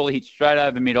second ball, he hit straight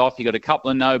over mid-off. He got a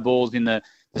couple of no balls in the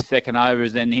second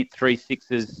overs, then hit 3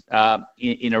 sixes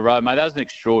in a row. Mate, that was an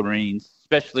extraordinary innings,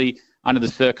 especially under the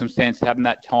circumstance, having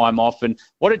that time off. And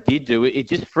what it did do, it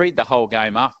just freed the whole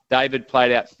game up. David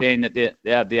played outstanding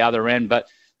at the other end, but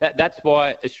that's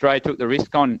why Australia took the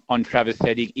risk on Travis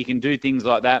Head. He can do things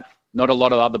like that. Not a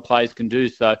lot of other players can do.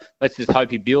 So let's just hope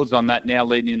he builds on that now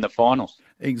leading in the finals.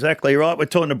 Exactly right. We're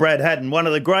talking to Brad Haddon, one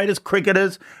of the greatest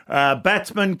cricketers,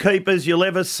 batsmen, keepers you'll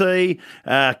ever see,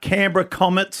 Canberra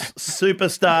Comets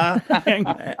superstar,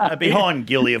 behind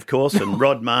Gilly, of course, and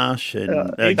Rod Marsh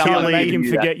and Gilly. Make him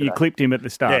forget you clipped him at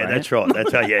the start. Yeah, that's right.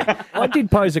 That's how. Yeah. I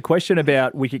did pose a question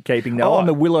about wicket keeping though on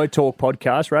the Willow Talk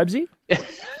podcast, Rabsy.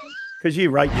 Because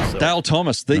you rate yourself. Dale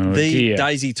Thomas, the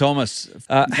Daisy Thomas.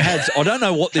 I don't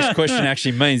know what this question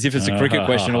actually means, if it's a cricket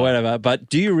question or whatever, but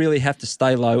do you really have to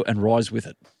stay low and rise with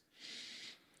it?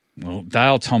 Well,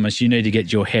 Dale Thomas, you need to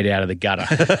get your head out of the gutter.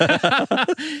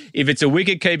 If it's a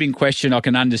wicket-keeping question, I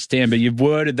can understand, but you've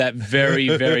worded that very,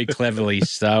 very cleverly.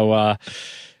 So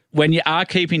when you are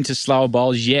keeping to slower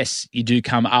bowls, yes, you do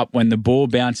come up. When the ball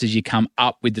bounces, you come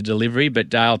up with the delivery, but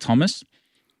Dale Thomas,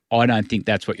 I don't think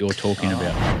that's what you're talking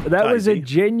about. That was a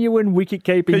genuine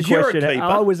wicket-keeping question.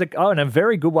 And a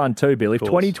very good one too, Bill. If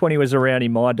 2020 was around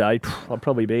in my day, I'd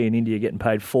probably be in India getting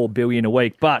paid $4 billion a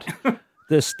week. But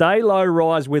the stay low,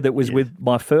 rise with it was with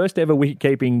my first ever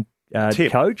wicket-keeping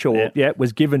coach,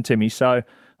 was given to me. So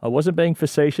I wasn't being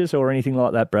facetious or anything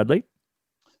like that, Bradley.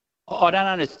 I don't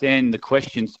understand the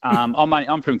questions. I'm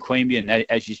from Queanbeyan,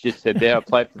 as you just said there. I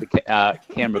played for the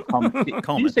Canberra Comets.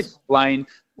 Can you just explain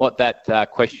what that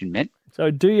question meant? So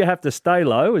do you have to stay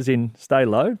low, as in stay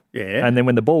low? Yeah. And then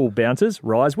when the ball bounces,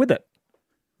 rise with it,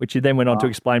 which you then went on to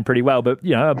explain pretty well. But,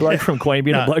 you know, a bloke from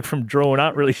Queanbeyan, a bloke from Druin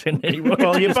aren't really seeing any work.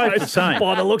 Well, you're both the same.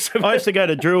 By the looks of it. I used to go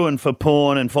to Druin for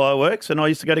porn and fireworks, and I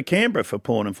used to go to Canberra for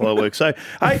porn and fireworks. So,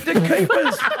 hey, the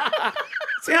keepers...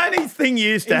 It's the only thing you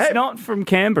used to have. He's not from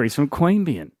Canberra. He's from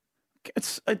Queanbeyan.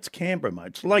 It's Canberra, mate.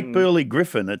 It's Lake Burley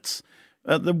Griffin. It's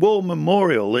the War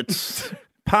Memorial. It's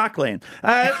Parkland.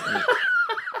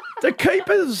 The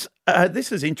keepers,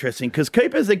 this is interesting because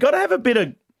keepers, they've got to have a bit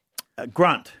of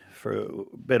grunt, for a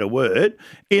better word,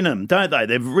 in them, don't they?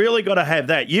 They've really got to have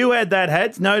that. You had that,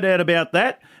 Hads, no doubt about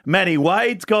that. Matty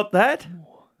Wade's got that.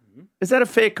 Is that a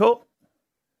fair call?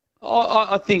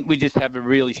 I think we just have a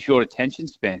really short attention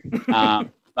span.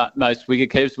 Most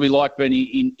wicketkeepers, we like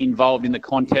being involved in the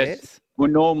contest. Yes. We're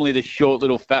normally the short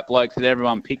little fat blokes that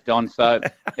everyone picked on, so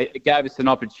it gave us an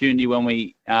opportunity when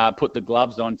we put the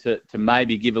gloves on to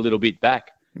maybe give a little bit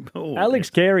back. Oh, Alex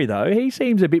Carey, though, he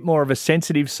seems a bit more of a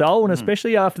sensitive soul, and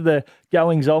especially after the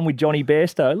goings-on with Johnny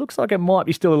Bairstow, it looks like it might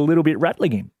be still a little bit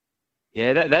rattling him.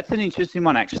 Yeah, that's an interesting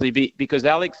one, actually, because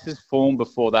Alex's form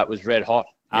before that was red hot.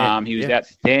 He was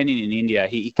outstanding in India.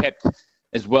 He kept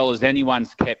as well as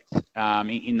anyone's kept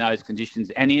in those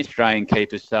conditions, any Australian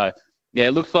keepers. So, yeah,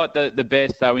 it looks like the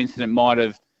Bairstow incident might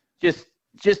have just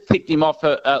ticked him off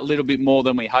a little bit more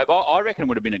than we hope. I reckon it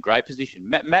would have been a great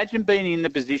position. Imagine being in the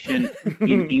position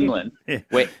in England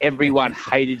where everyone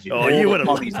hated you. Oh, you would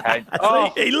have.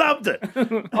 He loved it.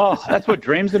 Oh, that's what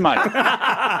dreams are made.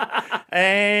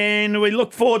 And we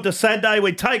look forward to Saturday.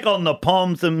 We take on the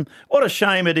Poms, and what a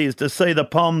shame it is to see the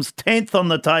Poms 10th on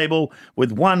the table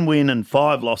with 1 win and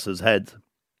 5 losses, Hads.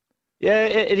 Yeah,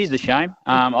 it is a shame.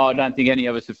 I don't think any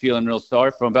of us are feeling real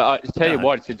sorry for them. But I tell you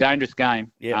what, it's a dangerous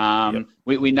game.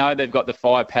 We know they've got the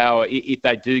firepower if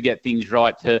they do get things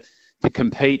right to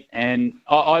compete. And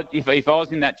if I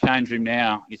was in that change room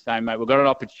now, you say, mate, we've got an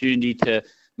opportunity to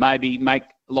maybe make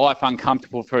life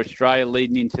uncomfortable for Australia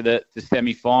leading into the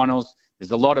semi-finals.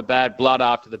 There's a lot of bad blood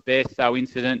after the Bairstow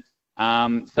incident.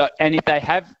 And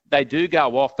if they do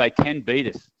go off, they can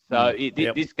beat us. So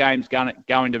this game's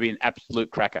going to be an absolute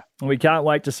cracker. We can't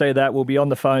wait to see that. We'll be on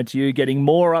the phone to you, getting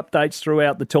more updates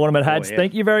throughout the tournament. Hads,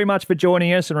 thank you very much for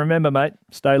joining us. And remember, mate,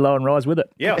 stay low and rise with it.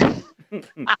 Yeah.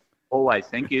 Always,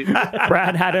 thank you.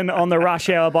 Brad Haddon on the Rush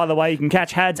Hour, by the way. You can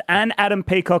catch Hads and Adam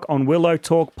Peacock on Willow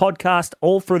Talk podcast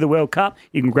all through the World Cup.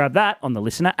 You can grab that on the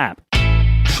Listener app.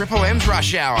 Triple M's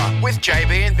Rush Hour with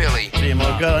JB and Billy. Damn,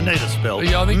 I need a spell.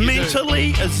 Yeah, I think you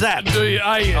mentally zapped. Do you?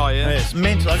 Yes,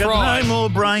 mentally. I got no more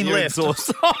brain left.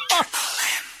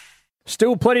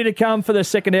 Still plenty to come for the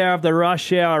second hour of the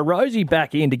Rush Hour. Rosie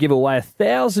back in to give away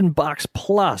 $1,000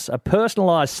 plus a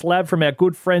personalised slab from our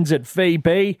good friends at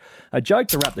VB. A joke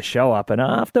to wrap the show up. And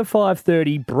after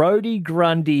 5:30, Brodie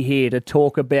Grundy here to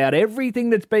talk about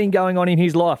everything that's been going on in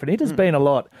his life. And it has been a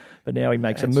lot. But now he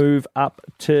makes a move up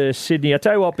to Sydney. I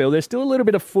tell you what, Bill, there's still a little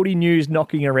bit of footy news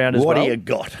knocking around as well. What do you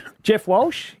got? Jeff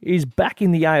Walsh is back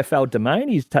in the AFL domain.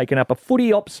 He's taken up a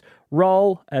footy ops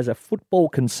role as a football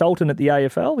consultant at the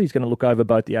AFL. He's going to look over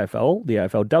both the AFL, the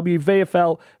AFLW,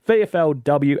 VFL,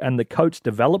 VFLW and the Coach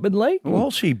Development League.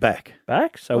 Walshy back.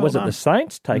 So was it the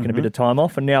Saints, taking a bit of time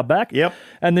off and now back? Yep.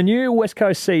 And the new West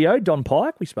Coast CEO, Don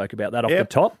Pike, we spoke about that off the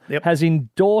top, has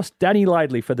endorsed Danny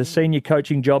Laidley for the senior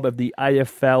coaching job of the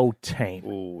AFL team.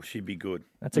 Oh, she'd be good.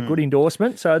 That's a good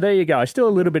endorsement. So there you go. Still a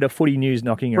little bit of footy news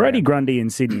knocking around. Brodie Grundy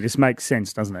in Sydney. This makes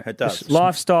sense, doesn't it? It does. This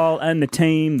lifestyle and the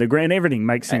team, the ground, everything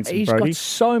makes sense. He's Brodie. got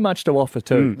so much to offer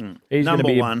too. He's going to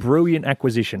be a brilliant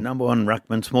acquisition. Number one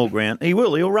ruckman, small ground. He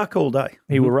will. He'll ruck all day.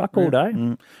 He will ruck all day.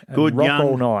 Good rock young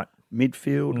all night.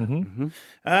 Midfield.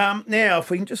 Now,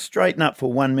 if we can just straighten up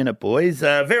for 1 minute, boys.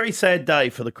 A very sad day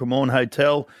for the Cremorne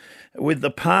Hotel with the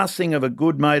passing of a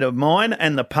good mate of mine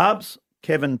and the pubs,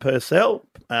 Kevin Purcell,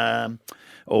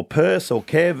 or Purse or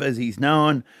Kev as he's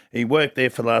known. He worked there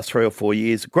for the last 3 or 4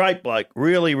 years. Great bloke,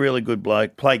 really, really good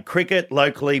bloke. Played cricket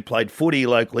locally, played footy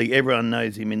locally. Everyone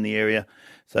knows him in the area.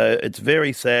 So it's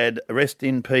very sad. Rest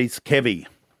in peace, Kevy.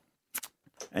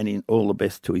 And all the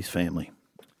best to his family.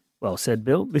 Well said,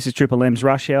 Bill. This is Triple M's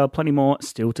Rush Hour. Plenty more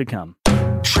still to come.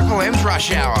 Triple M's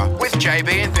Rush Hour with JB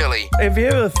and Billy. Have you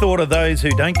ever thought of those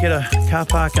who don't get a car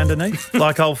park underneath,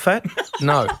 like old Fat?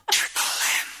 No.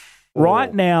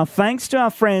 Right now, thanks to our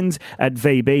friends at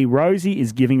VB, Rosie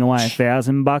is giving away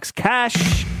 $1,000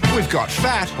 cash. We've got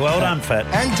Fat. Well done, Fat.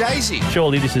 And Daisy.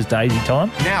 Surely this is Daisy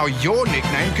time. Now your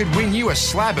nickname could win you a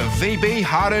slab of VB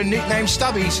hard-earned nickname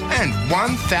stubbies and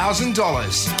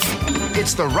 $1,000.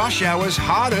 It's the Rush Hour's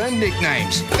hard-earned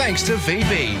nicknames, thanks to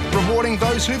VB, rewarding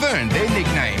those who've earned their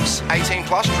nicknames. 18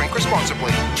 plus, drink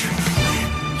responsibly.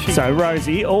 So,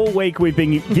 Rosie, all week we've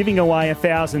been giving away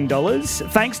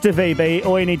 $1,000. Thanks to VB,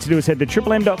 all you need to do is head to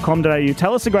triplem.com.au,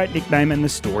 tell us a great nickname and the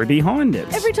story behind it.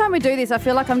 Every time we do this, I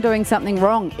feel like I'm doing something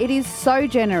wrong. It is so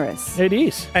generous. It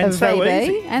is. And so VB,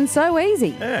 easy. and so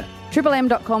easy. Yeah.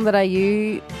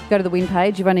 triplem.com.au, go to the win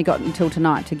page. You've only got until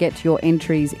tonight to get your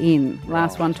entries in.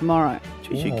 Last one tomorrow.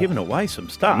 Geez, you're giving away some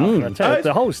stuff. I tell you,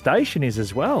 the whole station is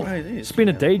as well. It is. Spin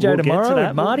a DJ We'll get to tomorrow that.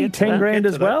 with Marty, We'll get to 10 that. grand Get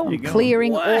as to that. well. You're going,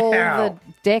 Clearing all wow. the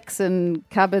decks and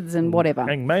cupboards and whatever.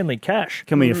 And mainly cash.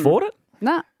 Can we afford it?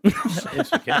 Nah, Yes,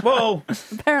 you can. Well,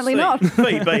 apparently not.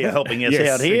 VB are helping us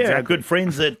Yes, out here. Our exactly. good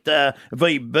friends at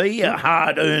VB, a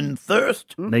hard-earned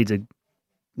thirst. Needs a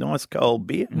Nice cold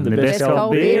beer. The Best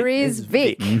cold beer is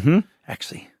Vic.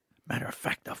 Actually, matter of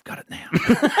fact, I've got it now.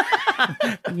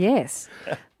 Yes.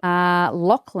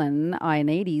 Lachlan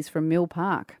Ioannidis from Mill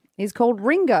Park. He's called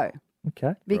Ringo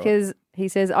Okay. because he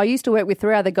says, I used to work with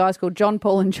 3 other guys called John,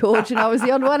 Paul and George and I was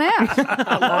the odd one out.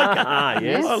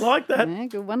 Yes. I like that. Yeah,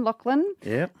 good one, Lachlan.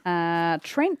 Yeah.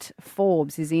 Trent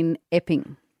Forbes is in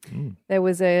Epping. There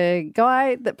was a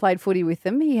guy that played footy with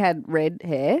them. He had red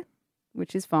hair,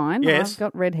 which is fine. Yes. I've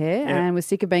got red hair and was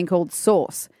sick of being called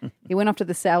Sauce. He went off to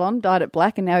the salon, dyed it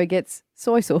black, and now he gets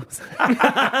soy sauce.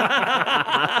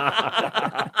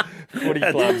 Footy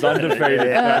clubs undefeated.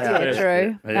 Yeah,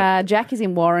 true. Jack is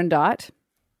in Warrandyte.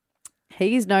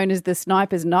 He's known as the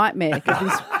sniper's nightmare because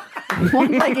his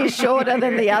one leg is shorter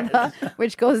than the other,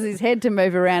 which causes his head to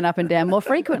move around up and down more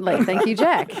frequently. Thank you,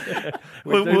 Jack.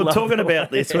 We were talking about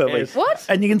this, weren't we? What?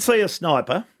 And you can see a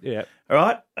sniper. Yeah. All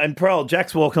right. And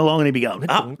Jack's walking along and he'd be going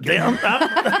up, down,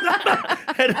 up.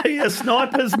 That'd be a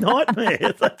sniper's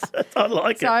nightmare. I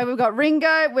like it. So we've got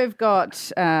Ringo, we've got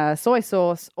soy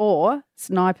sauce, or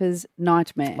sniper's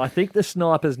nightmare. I think the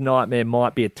sniper's nightmare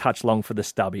might be a touch long for the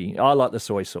stubby. I like the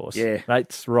soy sauce. Yeah.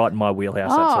 That's right in my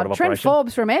wheelhouse, that sort of Trent operation.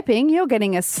 Forbes from Epping, you're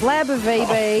getting a slab of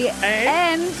VB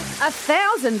and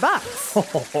 $1,000.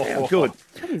 How good.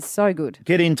 That is so good.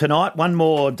 Get in tonight. One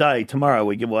more day. Tomorrow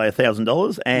we give away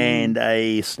 $1,000 and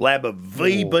a slab of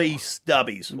VB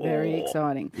stubbies. Very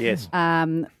exciting. Yes.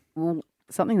 Well,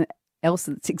 something else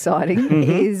that's exciting Mhm.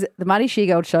 is the Marty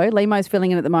Sheargold Show. Lemo's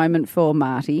filling in at the moment for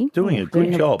Marty. Doing a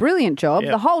good job. Brilliant job.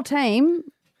 Yep. The whole team,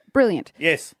 brilliant.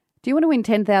 Yes. Do you want to win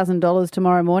 $10,000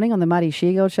 tomorrow morning on the Marty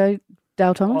Sheargold Show,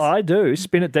 Dale Thomas? I do.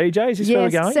 Spin at DJs. Is this where we're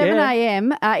Yes, going? 7 Yeah.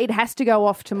 a.m. It has to go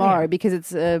off tomorrow because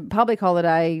it's a public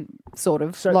holiday, sort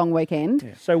of, long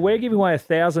weekend. So we're giving away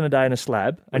 1,000 a day in a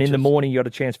slab, and in the morning you got a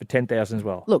chance for 10,000 as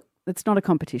well. Look, it's not a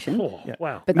competition.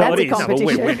 Wow. But No, that's it a is. No, but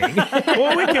competition. we're winning.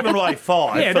 Well, we're giving away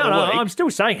 5 Yeah, for no, the no, week. I'm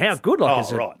still saying how good, as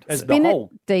the Spin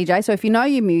whole. it, DJ. So if you know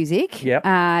your music, Yep.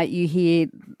 you hear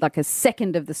like a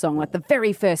second of the song, like the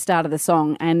very first start of the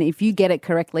song, and if you get it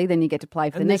correctly, then you get to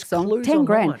play for And the there's next song. clues 10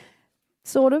 grand. online.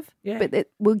 Sort of, but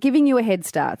we're giving you a head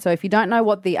start. So if you don't know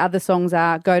what the other songs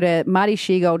are, go to Marty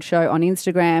Sheargold Show on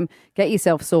Instagram, get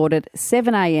yourself sorted,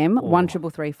 7 a.m,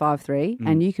 13353,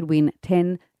 and you could win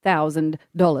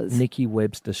 $10,000. Nikki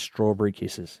Webster Strawberry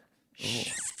Kisses. I'm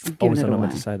Oh, giving was it I not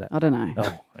meant away. to say that? I don't know.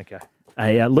 Oh, okay.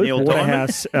 Luke Neil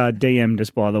Waterhouse DM'd us,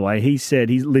 by the way. He said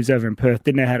he lives over in Perth,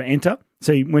 didn't know how to enter.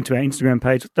 So he went to our Instagram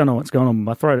page. Don't know what's going on with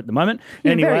my throat at the moment.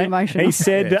 You're anyway, very emotional. he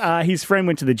said his friend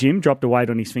went to the gym, dropped a weight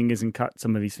on his fingers and cut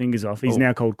some of his fingers off. He's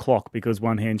now called Clock because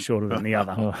one hand's shorter than the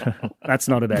other. That's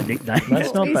not a bad nickname.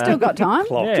 That's not He's bad. still got time.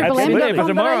 Clock. Triple M Absolutely. dot com For dot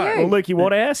tomorrow. au. Well, Lukey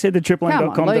Waterhouse, head to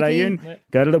triplem.com.au Come on, and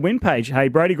go to the win page. Hey,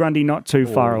 Brodie Grundy, not too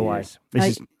far away. yes. This Hey,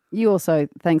 is you also,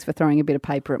 thanks for throwing a bit of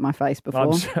paper at my face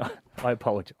before. I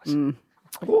apologise.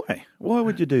 Why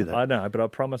would you do that? I know, but I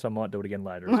promise I might do it again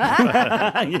later.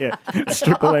 yeah, it's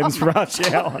Triple M's rush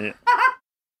hour.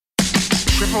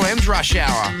 Triple M's Rush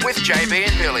Hour with JB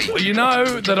and Billy. Well, you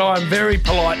know that I'm very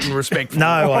polite and respectful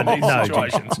No, in these no,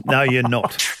 situations. no, you're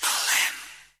not.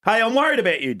 Hey, I'm worried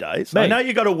about you, Days. I Me? know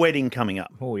you got a wedding coming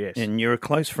up. Oh, yes. And you're a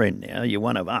close friend now. You're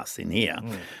one of us in here.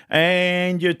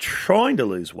 And you're trying to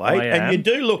lose weight. I And am. you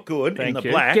do look good Thank in the you.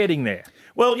 black. Getting there.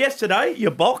 Well, yesterday you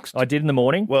boxed. I did in the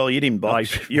morning. Well, you didn't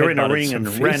box. I You're in a headbutted ring some and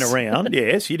fists. ran around.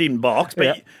 Yes, you didn't box. But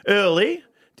Yep. early,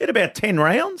 did about 10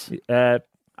 rounds.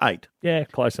 8. Yeah,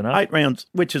 close enough. 8 rounds,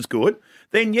 which is good.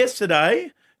 Then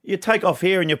yesterday, you take off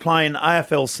here and you're playing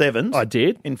AFL 7s. I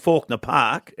did. In Faulkner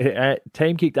Park.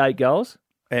 Team kicked 8 goals.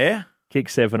 Yeah.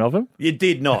 Kicked 7 of them. You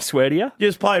did not. I swear to you. You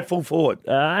just played full forward.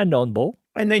 And on ball.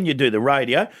 And then you do the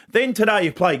radio. Then today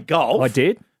you played golf. I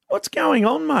did. What's going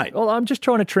on, mate? Well, I'm just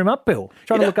trying to trim up, Bill.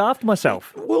 Trying to look after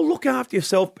myself. Well, look after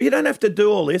yourself. You don't have to do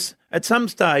all this. At some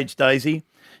stage, Daisy,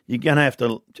 you're going to have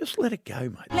to just let it go,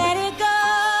 mate. Let it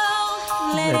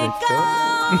go, let it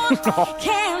go.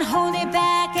 Can't hold it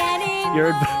back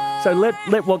anymore. So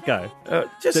let what go?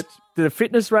 Just the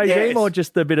fitness regime Yes. or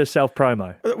just the bit of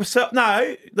self-promo? So,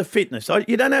 no, the fitness.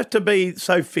 You don't have to be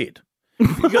so fit.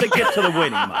 You've got to get to the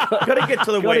wedding, mate. You've got to get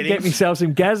to the Got to wedding. get myself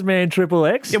some Gazman Triple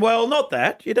X. Yeah, well, not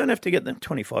that. You don't have to get them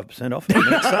 25% off.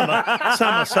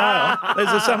 Summer sale.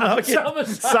 There's a summer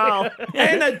sale.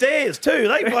 And Adair's too.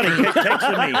 They bloody keep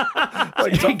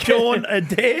texting me. John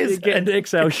Adair's. You get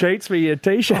XL sheets for your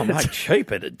T-shirts. Oh, mate,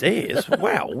 cheap at Adair's.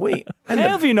 Wow, How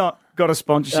have you not got a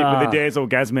sponsorship with Adair's or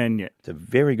Gazman yet? It's a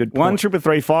very good point.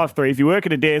 1-333-53. If you work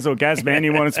at Adair's or Gazman and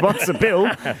you want to sponsor Bill,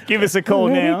 give us a call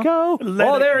Let now. it go.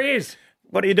 Let it- There he is.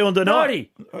 What are you doing tonight?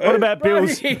 Brodie. What about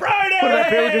Bill's? Brodie. What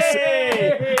about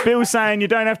Bill? Bill saying you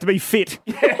don't have to be fit.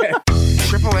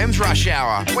 Triple M's Rush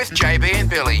Hour with JB and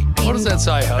Billy. What does that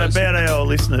say, Hose? About our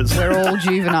listeners. We're all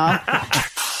juvenile.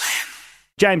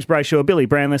 James Brayshaw, Billy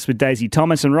Brownless with Daisy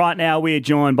Thomas, and right now we are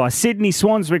joined by Sydney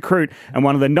Swans recruit and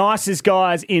one of the nicest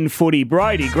guys in footy,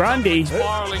 Brodie Grundy.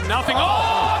 Spiralling, nothing.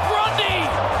 Oh, Grundy!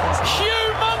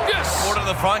 Humongous! Water to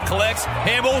the front, collects,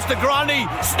 handballs to Grundy,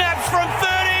 snaps from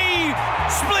 30,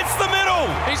 splits the middle.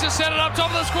 He's just set it up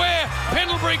top of the square.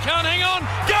 Pendlebury can't hang on.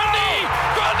 Grundy!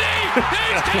 Grundy!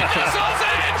 He's kicked the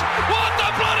sausage! What the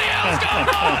bloody hell's going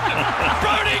on?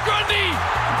 Brodie Grundy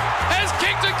has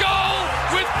kicked a goal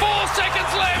with 4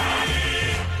 seconds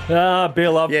left.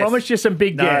 Bill, I've promised you some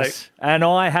big guests, and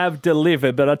I have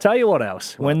delivered. But I tell you what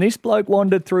else. When this bloke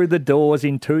wandered through the doors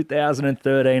in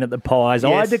 2013 at the Pies,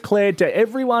 I declared to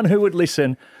everyone who would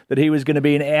listen that he was going to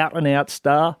be an out-and-out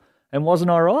star, and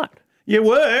wasn't I right? You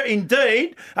were,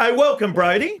 indeed. Hey, welcome,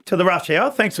 Brodie, to the Rush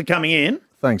Hour. Thanks for coming in.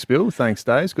 Thanks, Bill. Thanks,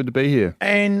 Days. Good to be here.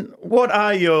 And what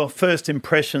are your first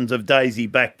impressions of Daisy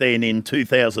back then in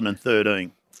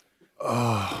 2013?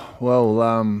 Oh,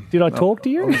 well... Did I talk to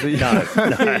you? I was a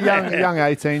young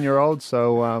 18-year-old,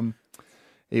 so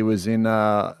he was in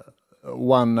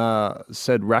one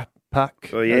said rap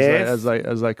pack, as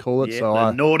they call it. Yeah, so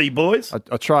the naughty boys. I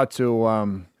tried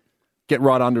to get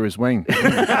right under his wing. No,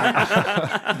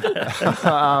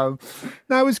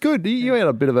 it was good. You had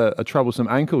a bit of a troublesome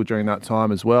ankle during that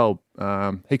time as well.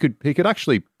 He could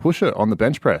actually push it on the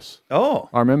bench press. Oh,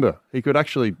 I remember he could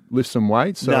actually lift some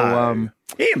weights. So,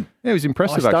 him. Yeah, it was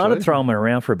impressive. I started actually. throwing him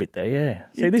around for a bit there. Yeah.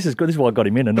 See, this is good. This is why I got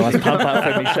him in a nice pump up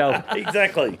for myself.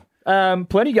 Exactly.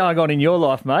 Plenty going on in your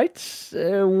life, mates.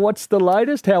 What's the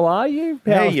latest? How are you?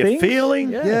 How are are you things?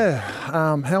 feeling? Yeah.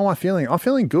 How am I feeling? I'm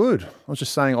feeling good. I was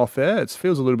just saying off air. It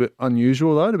feels a little bit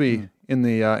unusual though to be in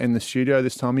the studio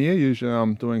this time of year. Usually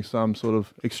I'm doing some sort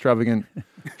of extravagant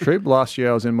trip. Last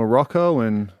year I was in Morocco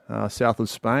and south of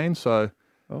Spain. So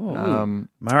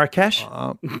Marrakesh.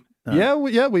 Yeah,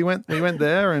 we went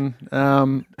there, and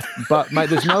but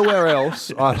mate, there's nowhere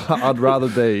else I'd rather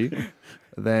be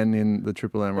than in the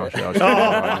Triple M Rush Hour studio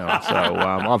right now. So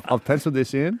I've penciled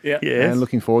this in, and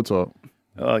looking forward to it.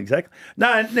 Oh, exactly.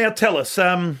 Now tell us,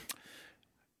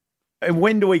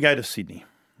 when do we go to Sydney?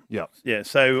 Yeah.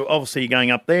 So obviously you're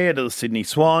going up there to the Sydney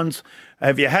Swans.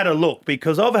 Have you had a look?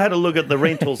 Because I've had a look at the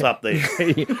rentals up there,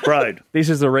 Brode. This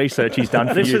is the research he's done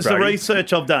for you, This is the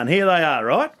research I've done. Here they are,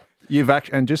 right?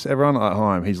 And just everyone at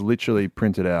home, he's literally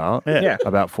printed out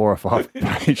about 4 or 5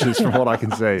 pages from what I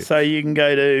can see. So you can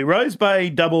go to Rose Bay,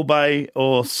 Double Bay,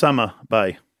 or Summer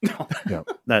Bay.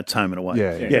 That's home and away.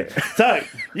 Yeah. So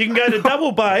you can go to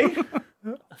Double Bay,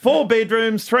 4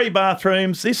 bedrooms, 3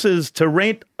 bathrooms. This is to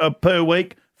rent per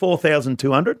week,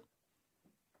 4,200.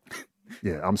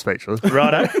 Yeah, I'm speechless.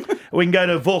 Righto. We can go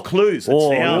to Vaucluse.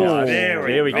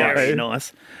 Very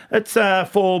nice. It's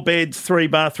 4 beds, 3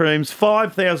 bathrooms,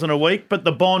 5,000 a week, but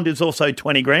the bond is also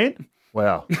 20 grand.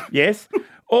 Wow. Yes.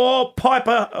 Or Point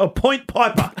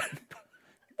Piper.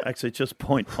 Actually, it's just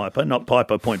Point Piper, not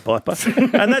Piper, Point Piper.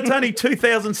 And that's only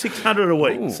 2,600 a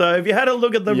week. So have you had a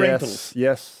look at the rentals?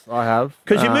 Yes, I have.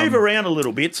 Because you move around a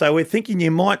little bit, so we're thinking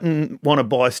you mightn't want to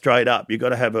buy straight up. You've got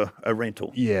to have a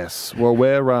rental. Yes. Well,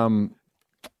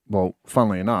 well,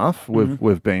 funnily enough,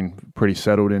 we've been pretty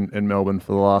settled in Melbourne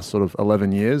for the last sort of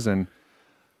 11 years, and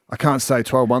I can't say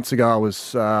 12 months ago I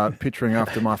was picturing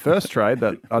after my first trade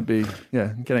that I'd be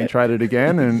getting traded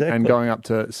again and going up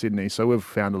to Sydney. So we've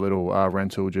found a little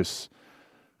rental just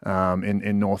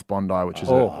in North Bondi, which is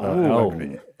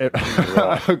a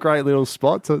great little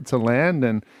spot to land,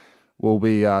 and we'll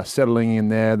be settling in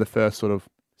there the first sort of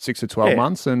 6 to 12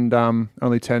 months, and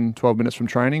only 10, 12 minutes from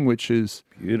training, which is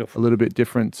beautiful. A little bit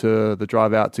different to the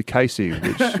drive out to Casey,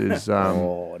 which is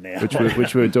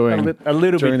which we're doing a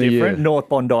little bit different. Year. North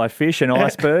Bondi fish and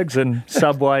icebergs and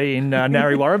Subway in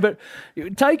Narre-Warren. But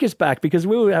take us back, because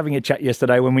we were having a chat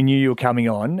yesterday when we knew you were coming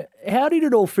on. How did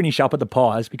it all finish up at the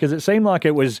Pies? Because it seemed like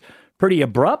it was pretty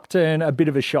abrupt and a bit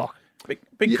of a shock.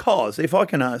 Because, if I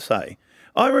can say,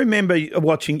 I remember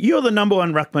watching, you're the number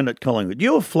 1 ruckman at Collingwood.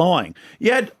 You were flying.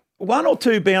 You had 1 or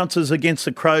 2 bounces against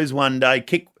the Crows one day,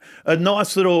 kick a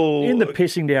nice little... In the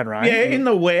pissing down rain. Yeah, in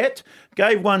the wet.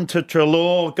 Gave one to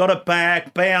Treloar, got it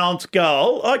back, bounce,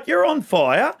 goal. Like, you're on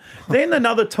fire. Then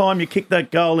another time you kicked that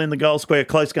goal in the goal square,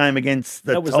 close game against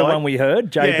the That was the one we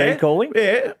heard, JB calling.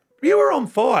 Yeah, you were on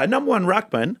fire. Number 1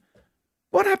 ruckman.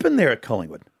 What happened there at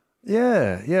Collingwood?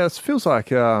 Yeah, it feels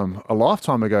like a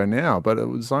lifetime ago now, but it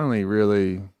was only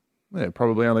really,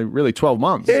 probably only really 12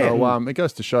 months. Yeah. So it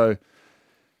goes to show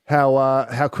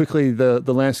how quickly the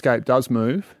landscape does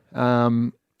move. I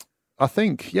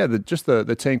think,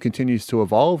 the team continues to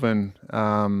evolve, and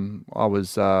I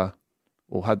was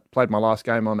had played my last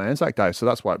game on Anzac Day, so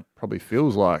that's why it probably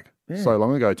feels like so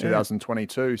long ago,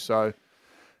 2022. So.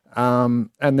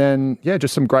 And then,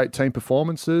 just some great team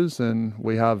performances, and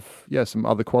we have, some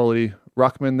other quality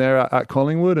ruckmen there at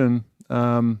Collingwood, and,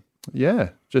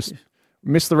 just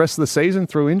missed the rest of the season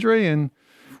through injury, and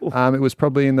it was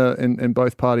probably in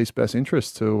both parties' best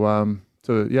interest to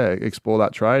explore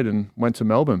that trade, and went to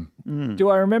Melbourne. Do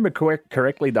I remember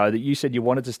correctly, though, that you said you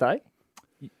wanted to stay?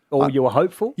 Or you were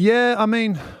hopeful? Yeah, I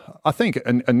mean, I think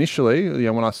initially,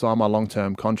 when I signed my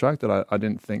long-term contract, that I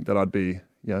didn't think that I'd be,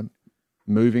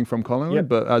 moving from Collingwood,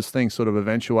 but as things sort of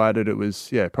eventuated, it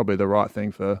was probably the right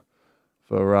thing for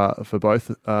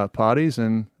both parties,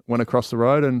 and went across the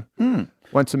road and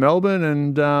went to Melbourne,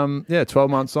 and 12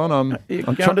 months on, I'm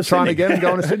trying again and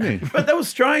going to Sydney. But that was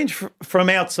strange from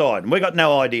outside, and we got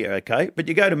no idea. Okay, but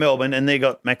you go to Melbourne and they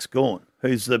got Max Gawn,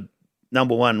 who's the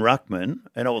number 1 ruckman,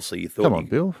 and obviously you thought, come on,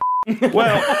 Bill,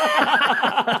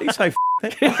 Well, did he say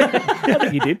that? I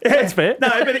think you did. That's fair. No,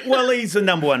 but he's the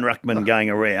number one ruckman going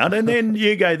around, and then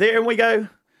you go there, and we go,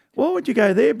 why would you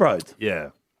go there, bro? Yeah.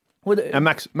 And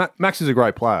Max is a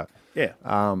great player. Yeah.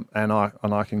 And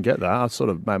I can get that. I sort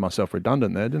of made myself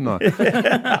redundant there, didn't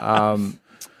I?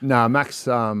 Max.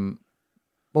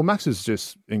 Well, Max is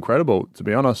just incredible, to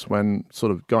be honest. When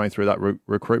sort of going through that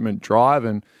recruitment drive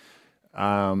and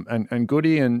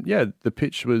Goody, and the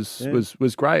pitch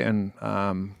was great, and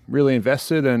really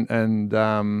invested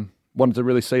and wanted to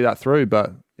really see that through.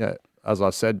 But as I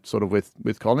said, sort of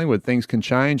with Collingwood, things can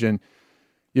change, and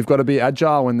you've got to be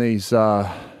agile when these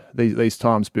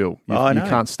times, Bill. You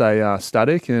can't stay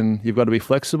static, and you've got to be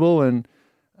flexible. And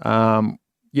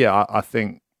I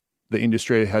think the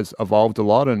industry has evolved a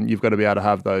lot, and you've got to be able to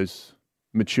have those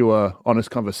mature,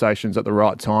 honest conversations at the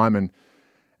right time.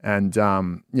 And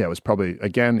it was probably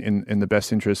again in the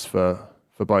best interest for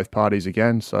both parties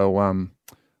again. So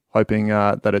hoping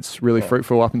that it's really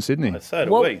fruitful up in Sydney. So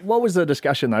do we. What was the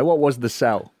discussion though? What was the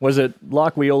sell? Was it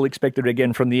like we all expected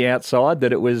again from the outside,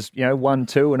 that it was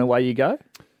 1-2 and away you go?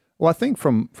 Well, I think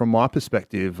from my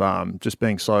perspective, just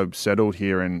being so settled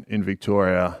here in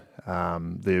Victoria,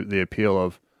 the appeal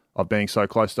of being so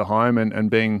close to home and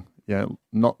being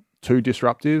not too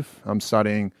disruptive. I'm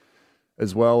studying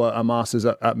as well a master's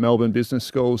at Melbourne Business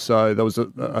School, so there was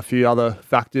a few other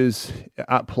factors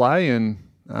at play, and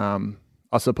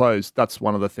I suppose that's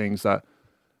one of the things that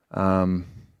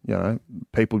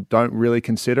people don't really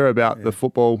consider about the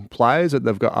football players, that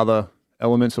they've got other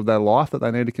elements of their life that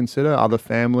they need to consider, other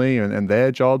family and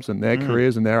their jobs and their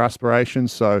careers and their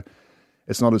aspirations. So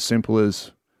it's not as simple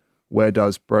as where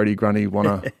does Brodie Grundy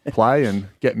want to play and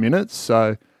get minutes.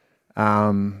 So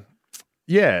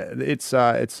it's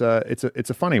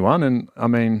a funny one. And I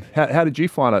mean, how did you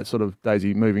find it, sort of,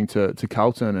 Daisy, moving to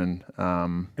Carlton?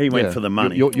 And he went for the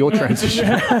money. Your transition.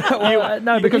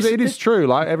 Because it is true.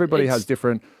 Like, everybody has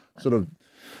different sort of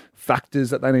factors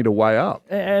that they need to weigh up.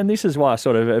 And this is why I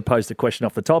sort of posed the question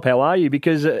off the top. How are you?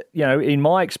 Because in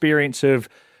my experience of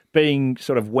being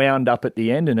sort of wound up at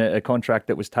the end in a contract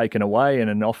that was taken away and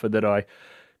an offer that I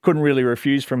couldn't really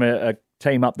refuse from a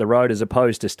team up the road as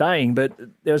opposed to staying. But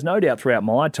there was no doubt throughout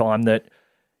my time that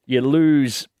you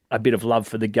lose a bit of love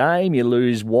for the game, you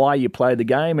lose why you play the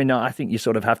game, and I think you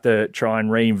sort of have to try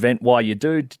and reinvent why you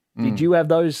do. Did you have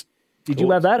those? Did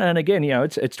you have that? And again,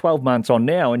 it's 12 months on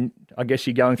now, and I guess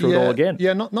you're going through it all again.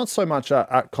 Yeah, not so much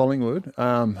at Collingwood.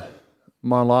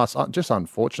 My last, just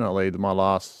unfortunately, my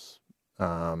last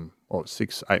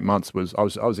 6-8 months I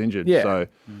was injured. Yeah. So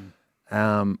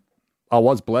I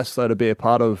was blessed though to be a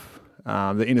part of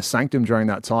the inner sanctum during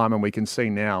that time, and we can see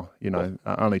now,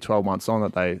 only 12 months on,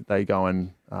 that they go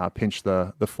and pinch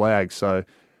the flag. So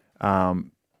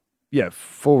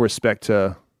full respect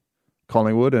to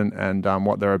Collingwood and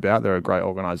what they're about. They're a great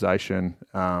organisation.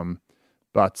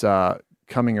 But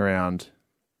coming around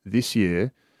this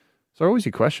year, so what was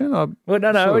your question? Well,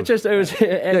 no. It was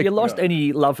have you lost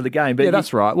any love for the game? But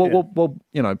that's right. Well,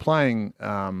 playing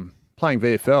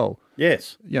VFL.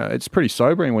 Yes. It's pretty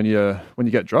sobering when you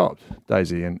get dropped,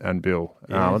 Daisy and Bill.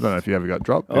 Yes. I don't know if you ever got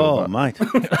dropped, Bill. Mate.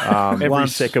 Every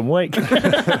second week.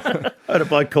 I had a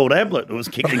bloke called Ablett that was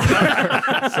kicking.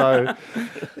 So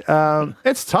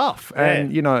it's tough.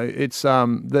 And, it's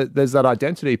there's that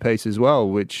identity piece as well,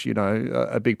 which,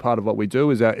 a big part of what we do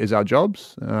is our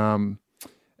jobs.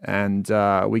 And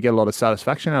we get a lot of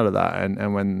satisfaction out of that.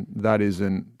 And when that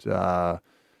isn't,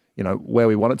 where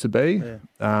we want it to be,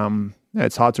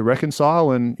 it's hard to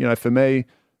reconcile. And, for me,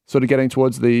 sort of getting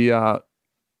towards the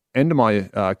end of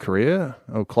my career,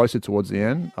 or closer towards the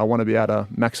end, I want to be able to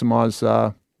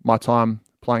maximise my time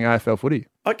playing AFL footy.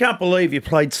 I can't believe you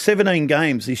played 17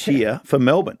 games this year for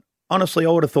Melbourne. Honestly, I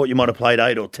would have thought you might have played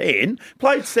 8 or 10.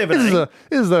 Played 17.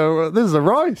 This is a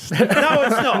roast. No,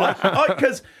 it's not.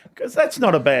 Because that's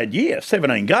not a bad year,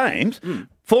 17 games.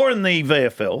 4 in the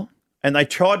VFL, and they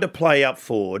tried to play up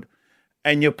forward,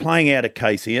 and you're playing out of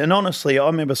Casey. And honestly, I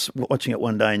remember watching it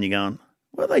one day and you're going,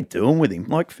 what are they doing with him?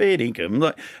 Like, fair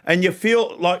income. And you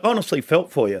feel like, honestly,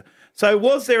 felt for you. So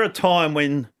was there a time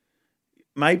when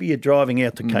maybe you're driving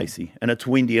out to Casey and it's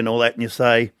windy and all that, and you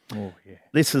say,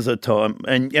 this is a time,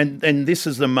 and this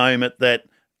is the moment that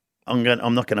I'm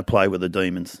not going to play with the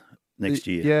Demons next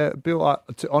year? Yeah, Bill,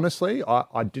 honestly,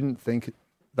 I didn't think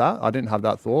that. I didn't have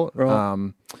that thought.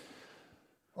 Right.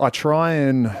 I try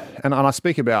and I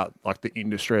speak about like the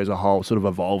industry as a whole sort of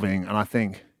evolving, and I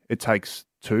think it takes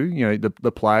two.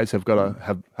 The players have got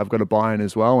to buy in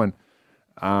as well, and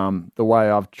the way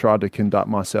I've tried to conduct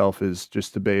myself is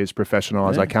just to be as professional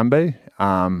as I can be.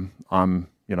 I'm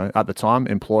at the time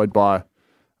employed by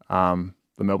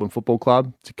the Melbourne Football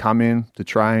Club to come in, to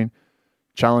train,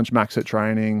 challenge Max at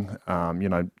training,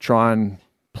 try and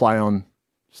play on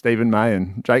Stephen May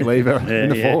and Jake Lever in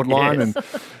the forward line.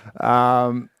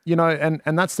 Yes.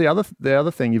 And that's the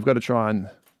other thing. You've got to try and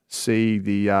see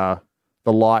the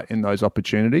light in those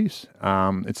opportunities.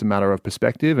 It's a matter of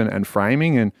perspective and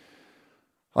framing. And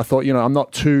I thought, I'm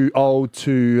not too old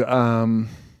to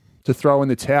throw in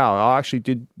the towel. I actually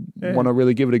did want to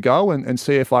really give it a go and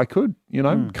see if I could,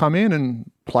 come in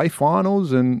and play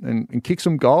finals and kick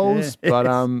some goals. But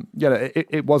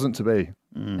it wasn't to be.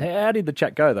 How did the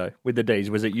chat go, though, with the Ds?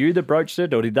 Was it you that broached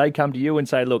it, or did they come to you and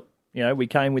say, look, we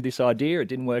came with this idea, it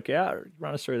didn't work out?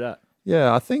 Run us through that.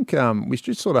 Yeah, I think we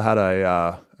just sort of had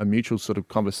a mutual sort of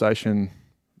conversation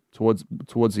towards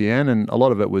the end, and a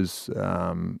lot of it was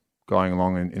going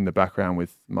along in the background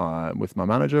with my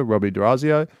manager, Robbie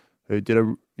D'Orazio, who did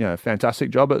a fantastic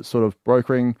job at sort of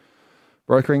brokering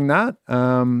that.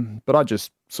 But I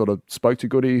just sort of spoke to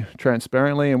Goody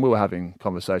transparently, and we were having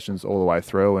conversations all the way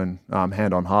through. And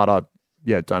hand on heart, I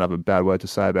don't have a bad word to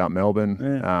say about Melbourne.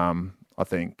 Yeah. I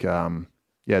think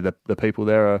the people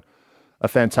there are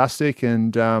fantastic,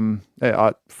 and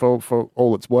for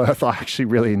all it's worth, I actually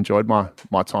really enjoyed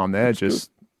my time there. Just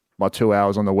my 2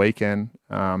 hours on the weekend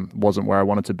wasn't where I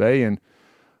wanted to be, and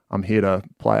I'm here to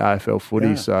play AFL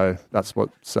footy, so that's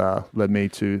what's led me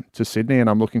to Sydney, and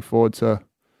I'm looking forward to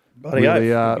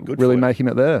really making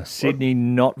it there. Sydney,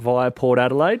 not via Port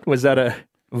Adelaide. Was that a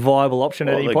viable option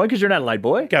at any point? Because you're an Adelaide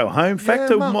boy. Go home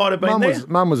factor might have been there.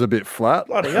 Mum was a bit flat.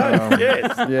 Bloody oath,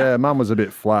 yes. Yeah, Mum was a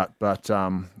bit flat, but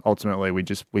ultimately we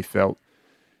felt,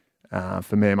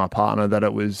 for me and my partner, that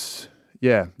it was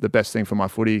the best thing for my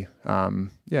footy.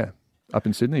 Up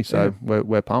in Sydney, so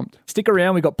we're pumped. Stick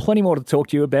around, we've got plenty more to talk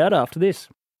to you about after this.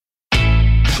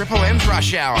 Triple M's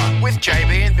Rush Hour with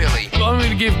JB and Billy. I'm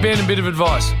going to give Ben a bit of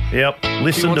advice. Yep,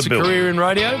 listen he wants to Bill. A career in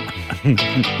radio?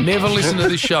 Never listen to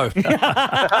this show.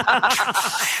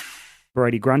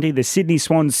 Brodie Grundy, the Sydney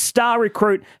Swans star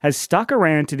recruit, has stuck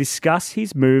around to discuss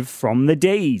his move from the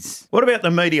Ds. What about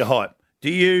the media hype? Do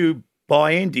you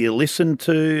buy in? Do you listen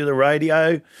to the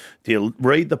radio? Do you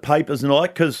read the papers and all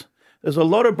that? Because there's a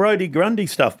lot of Brodie Grundy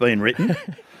stuff being written.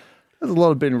 There's a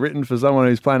lot been written for someone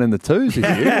who's playing in the twos.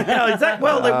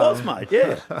 Well, there was, mate.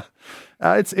 Yeah,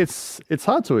 it's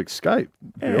hard to escape,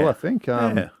 Bill. I think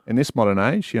in this modern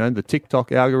age, the TikTok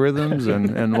algorithms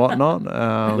and whatnot.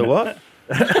 The what?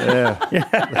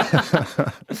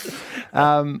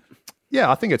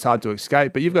 I think it's hard to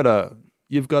escape, but you've got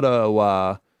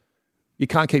to. You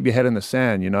can't keep your head in the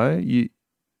sand.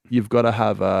 You've got to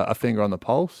have a finger on the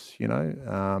pulse.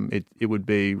 It would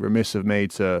be remiss of me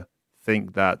to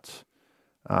think that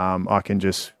I can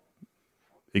just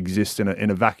exist in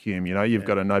a vacuum. You've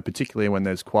got to know, particularly when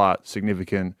there's quite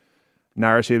significant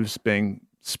narratives being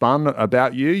spun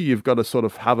about you. You've got to sort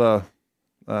of have a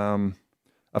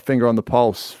finger on the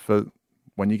pulse for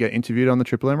when you get interviewed on the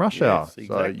Triple M Rush Hour,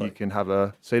 so you can have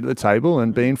a seat at the table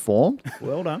and be informed.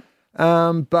 Well done.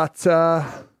 I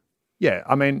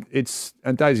mean,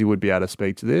 and Daisy would be able to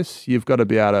speak to this. You've got to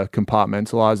be able to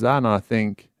compartmentalize that, and I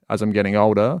think as I'm getting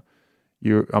older,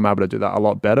 I'm able to do that a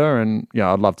lot better. And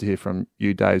I'd love to hear from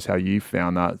you, Days, how you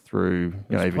found that through.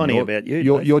 There's plenty about you.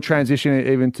 Your transition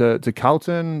even to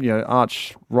Carlton,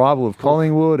 arch rival of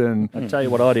Collingwood, and I'll tell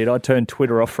you what I did. I turned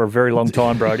Twitter off for a very long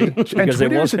time, Brodie, because and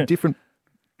Twitter is a different.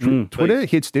 Twitter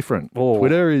hits different.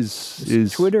 Twitter is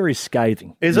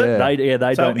scathing. Is it?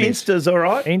 They so don't. Insta's all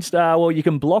right. Insta, well, you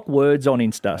can block words on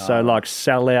Insta. So like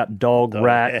sellout, dog,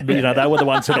 rat. They were the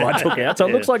ones that I took out. So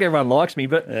it looks like everyone likes me,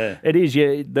 but it is.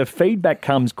 The feedback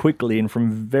comes quickly and from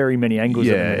very many angles.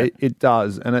 Yeah, it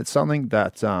does, and it's something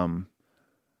that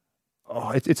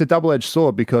it's a double-edged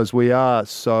sword because we are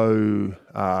so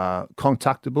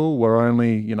contactable. We're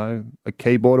only a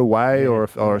keyboard away or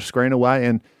a screen away,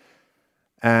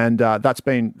 and that's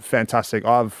been fantastic.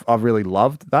 I've really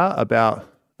loved that about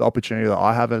the opportunity that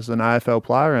I have as an AFL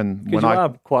player. And when I are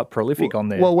quite prolific on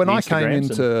there. Well, when I came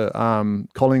into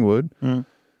Collingwood,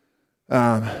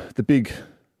 the big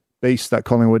beast that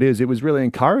Collingwood is, it was really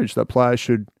encouraged that players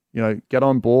should get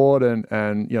on board and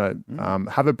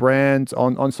have a brand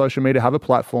on social media, have a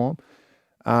platform,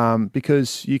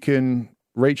 because you can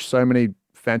reach so many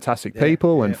fantastic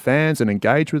people and fans and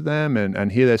engage with them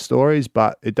and hear their stories,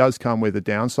 but it does come with a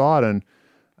downside, and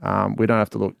we don't have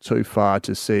to look too far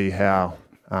to see how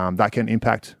that can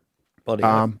impact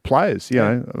players,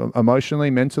 emotionally,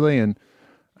 mentally, and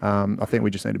I think we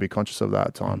just need to be conscious of that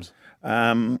at times.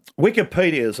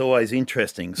 Wikipedia is always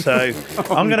interesting, so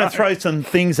I'm going to throw some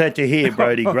things at you here,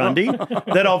 Brodie Grundy,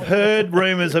 that I've heard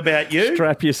rumours about you.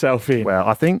 Strap yourself in. Well,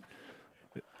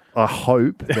 I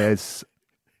hope there's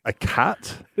A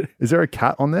cat? Is there a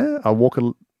cat on there? I walk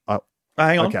a.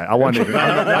 Hang on. Okay, I won't even.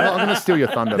 I'm going to steal your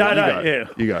thunder. No, but no, you go. yeah.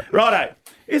 You go. Righto.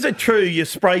 Is it true you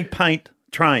spray paint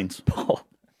trains?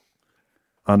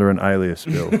 Under an alias,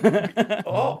 Bill.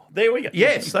 Oh, there we go.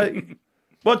 Yes. So,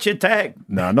 what's your tag?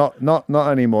 No, not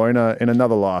anymore. In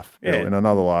another life. Bill, Yeah. in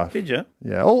another life. Did you?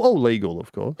 Yeah, all legal,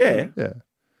 of course. Yeah. Yeah.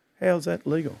 How's that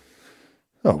legal?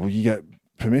 Oh, well, you get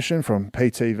permission from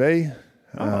PTV.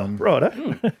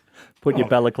 Righto. Put your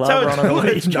balaclava So on.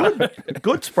 it's good.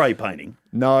 Good spray painting.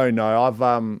 No. I've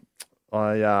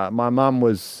my mum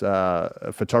was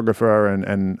a photographer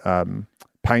and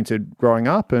painted growing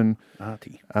up, and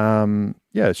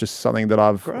it's just something that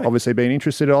I've obviously been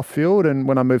interested in off field. And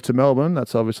when I moved to Melbourne,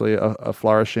 that's obviously a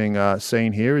flourishing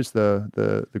scene here is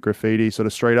the graffiti sort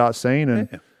of street art scene,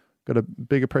 and got a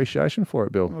big appreciation for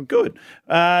it, Bill. Well, good.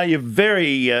 You're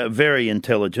very, very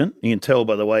intelligent. You can tell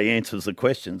by the way he answers the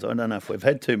questions. I don't know if we've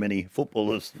had too many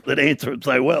footballers that answer it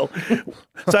so well.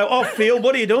 So off field,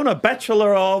 what are you doing? A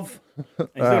Bachelor of?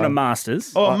 He's doing a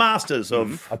Master's. Oh, a Master's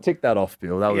of. I ticked that off,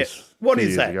 Bill. That was What a few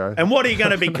is years that? ago. And what are you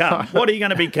going to become? What are you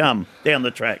going to become down the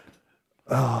track?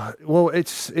 Well,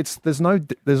 it's there's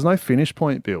no finish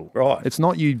point, Bill. Right. It's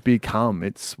not you become.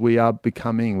 It's we are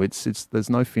becoming. It's there's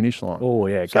no finish line. Oh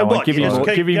yeah, So go on. what, Give you me just more.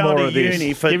 keep Give me going more to of this.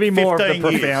 uni for Give me more of the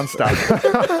 15 years. profound stuff.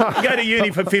 You go to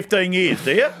uni for 15 years,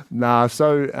 do you? Nah.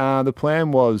 So the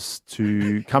plan was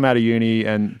to come out of uni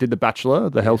and did the Bachelor,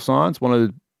 the health science. Wanted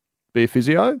to be a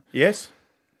physio. Yes.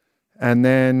 And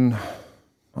then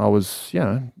I was,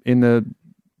 in the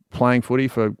playing footy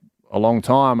for a long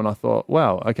time, and I thought,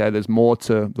 wow, okay, there's more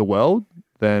to the world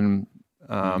than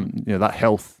that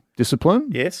health discipline.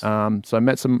 Yes. So I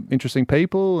met some interesting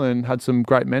people and had some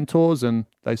great mentors, and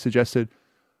they suggested,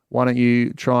 why don't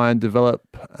you try and develop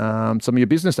some of your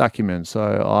business acumen? So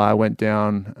I went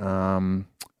down.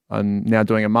 I'm now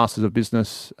doing a Masters of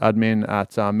Business Admin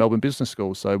at Melbourne Business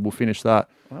School. So we'll finish that.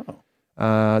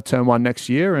 Wow. Term 1 next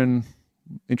year, and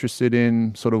interested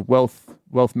in sort of wealth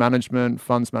management,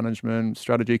 funds management,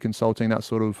 strategy consulting, that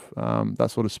sort of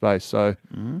space. So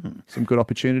some good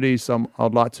opportunities.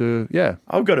 I'd like to,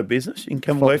 I've got a business. You can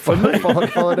come work for me.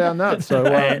 follow down that. So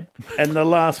and the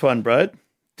last one, bro.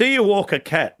 Do you walk a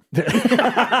cat?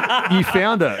 You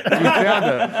found it.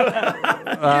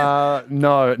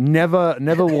 No,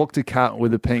 never walked a cat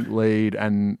with a pink lead,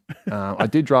 and I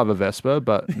did drive a Vespa,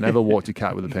 but never walked a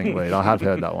cat with a pink lead. I have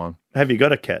heard that one. Have you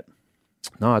got a cat?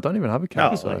 No, I don't even have a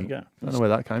cat. Oh, so there you go. I don't know where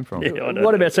that came from.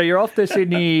 What about, so you're off to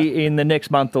Sydney in the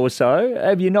next month or so.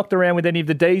 Have you knocked around with any of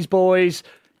the D's boys?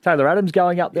 Taylor Adams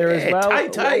going up there as well.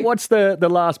 Tay. What's the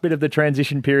last bit of the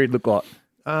transition period look like?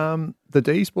 The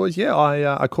D's boys,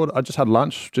 I just had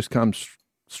lunch, just come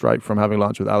straight from having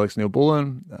lunch with Alex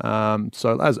Neil-Bullen.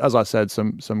 So as I said,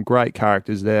 some great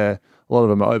characters there. A lot of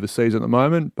them are overseas at the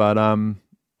moment, but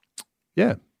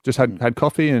just had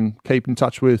coffee and keep in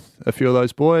touch with a few of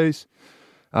those boys.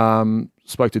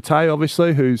 Spoke to Tay,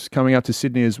 obviously, who's coming out to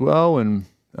Sydney as well, and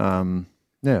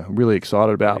really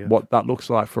excited about what that looks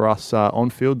like for us on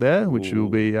field there, which will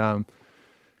be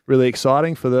really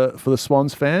exciting for the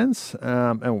Swans fans,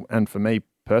 and for me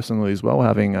personally as well,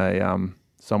 having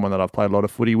someone that I've played a lot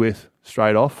of footy with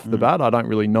straight off the bat. I don't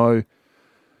really know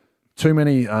too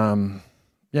many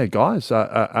guys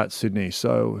at Sydney,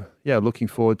 so looking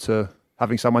forward to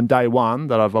having someone day one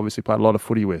that I've obviously played a lot of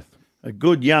footy with. A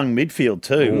good young midfield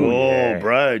too.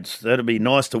 Broads, that'd be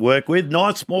nice to work with.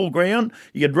 Nice small ground.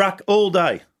 You could ruck all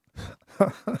day.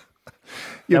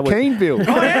 You're keen, Bill.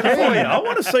 I am for you. I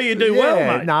want to see you do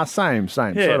well, mate. Nah, same.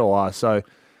 Yeah. So do I. So,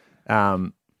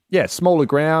 smaller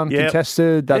ground,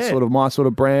 contested. That's sort of my sort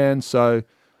of brand. So,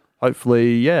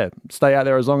 hopefully, stay out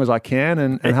there as long as I can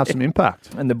and have some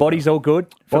impact. And the body's all good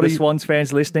for the Swans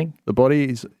fans listening? The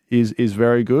body is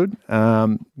very good.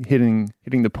 Hitting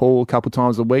the pool a couple of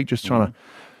times a week, just trying to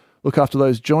look after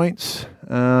those joints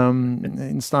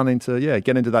and starting to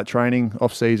get into that training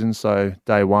off season. So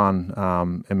day one,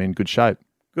 I'm in good shape.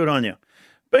 Good on you.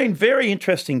 Been very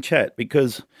interesting chat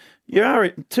because you are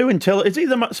too intelligent. Is he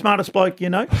the smartest bloke you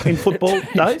know in football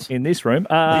days? In this room.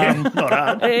 Not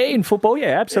hard. In football,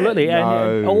 absolutely.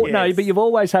 No, but you've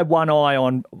always had one eye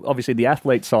on, obviously, the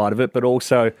athlete side of it, but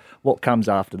also what comes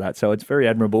after that. So it's very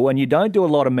admirable. And you don't do a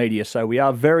lot of media, so we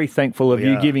are very thankful of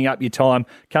you giving up your time,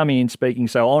 coming in, speaking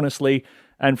so honestly.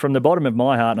 And from the bottom of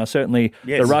my heart, and I certainly,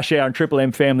 the Rush Hour and Triple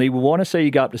M family, we want to see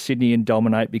you go up to Sydney and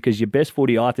dominate because your best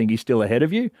footy, I think, is still ahead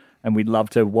of you. And we'd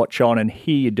love to watch on and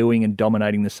hear you doing and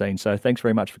dominating the scene. So thanks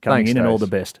very much for coming in and all the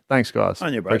best. Thanks, guys.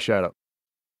 On you, bro. Appreciate it.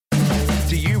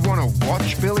 Do you want Want to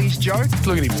watch Billy's joke?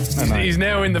 Look at him. He's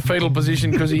now in the fetal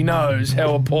position because he knows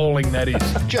how appalling that is.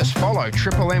 Just follow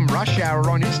Triple M Rush Hour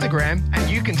on Instagram and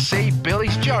you can see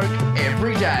Billy's joke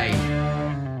every day.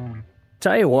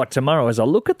 Tell you what, tomorrow as I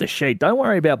look at the sheet, don't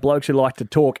worry about blokes who like to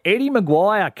talk. Eddie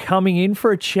Maguire coming in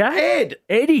for a chat.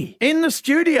 Eddie. In the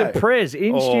studio. The Prez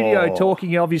in studio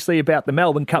talking obviously about the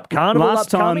Melbourne Cup Carnival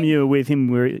Last upcoming. time you were with him,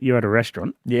 you were at a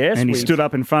restaurant. Yes. And he stood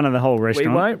up in front of the whole We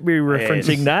restaurant. won't be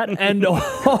referencing that. And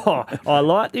I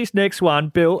like this next one.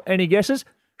 Bill, any guesses?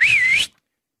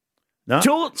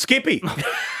 No. Skippy.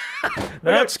 We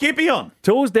got Skippy on.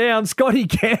 Tools down. Scotty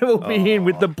Campbell be in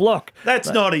with the block. That's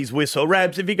not his whistle.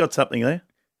 Rabs, have you got something there?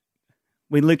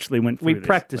 We literally went through We this.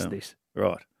 practiced this.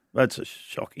 Right. That's a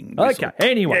shocking whistle. Okay,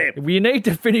 anyway, we need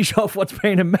to finish off what's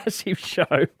been a massive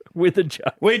show with a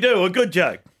joke. We do, a good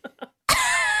joke.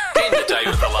 End the day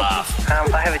with a laugh.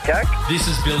 I have a joke. This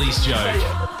is Billy's joke.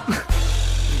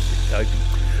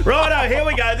 Righto, here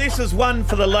we go. This is one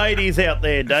for the ladies out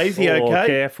there, Daisy, okay?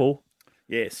 Careful.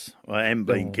 Yes, I am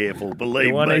being careful, believe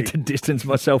Do I me. need to distance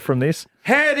myself from this?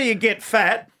 How do you get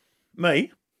fat,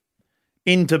 me,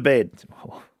 into bed?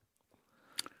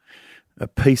 A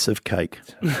piece of cake.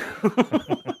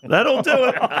 That'll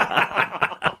do it.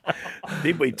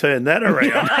 Did we turn that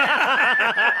around?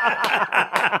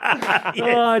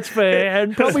 Oh, it's fair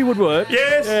and probably would work.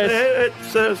 Yes.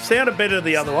 It sounded better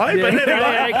the other way, but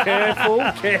anyway. Careful.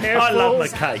 I love the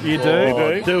cake. You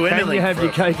do. Do anything. Can you have for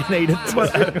your it. cake and eat it too?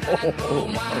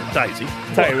 Daisy.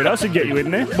 Tell you what else would get you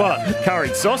in there. What?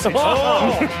 Curried sausage.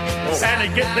 Oh. And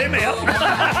to get them out.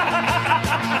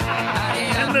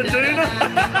 And the doona.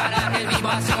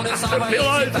 The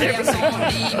pillows.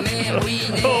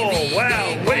 Oh, wow.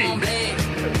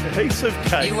 Piece of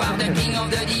cake.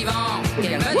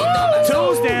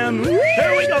 Tools down. Who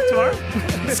we got tomorrow?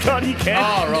 Scotty Campbell.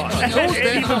 Oh, right. And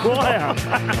Eddie Maguire.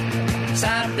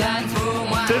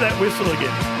 Do that whistle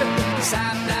again.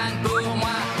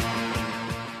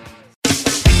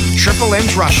 Triple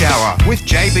M's Rush Hour with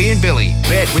JB and Billy.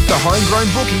 Bet with the homegrown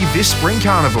bookie this spring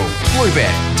carnival.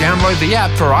 Bluebet. Download the app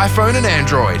for iPhone and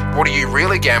Android. What are you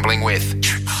really gambling with?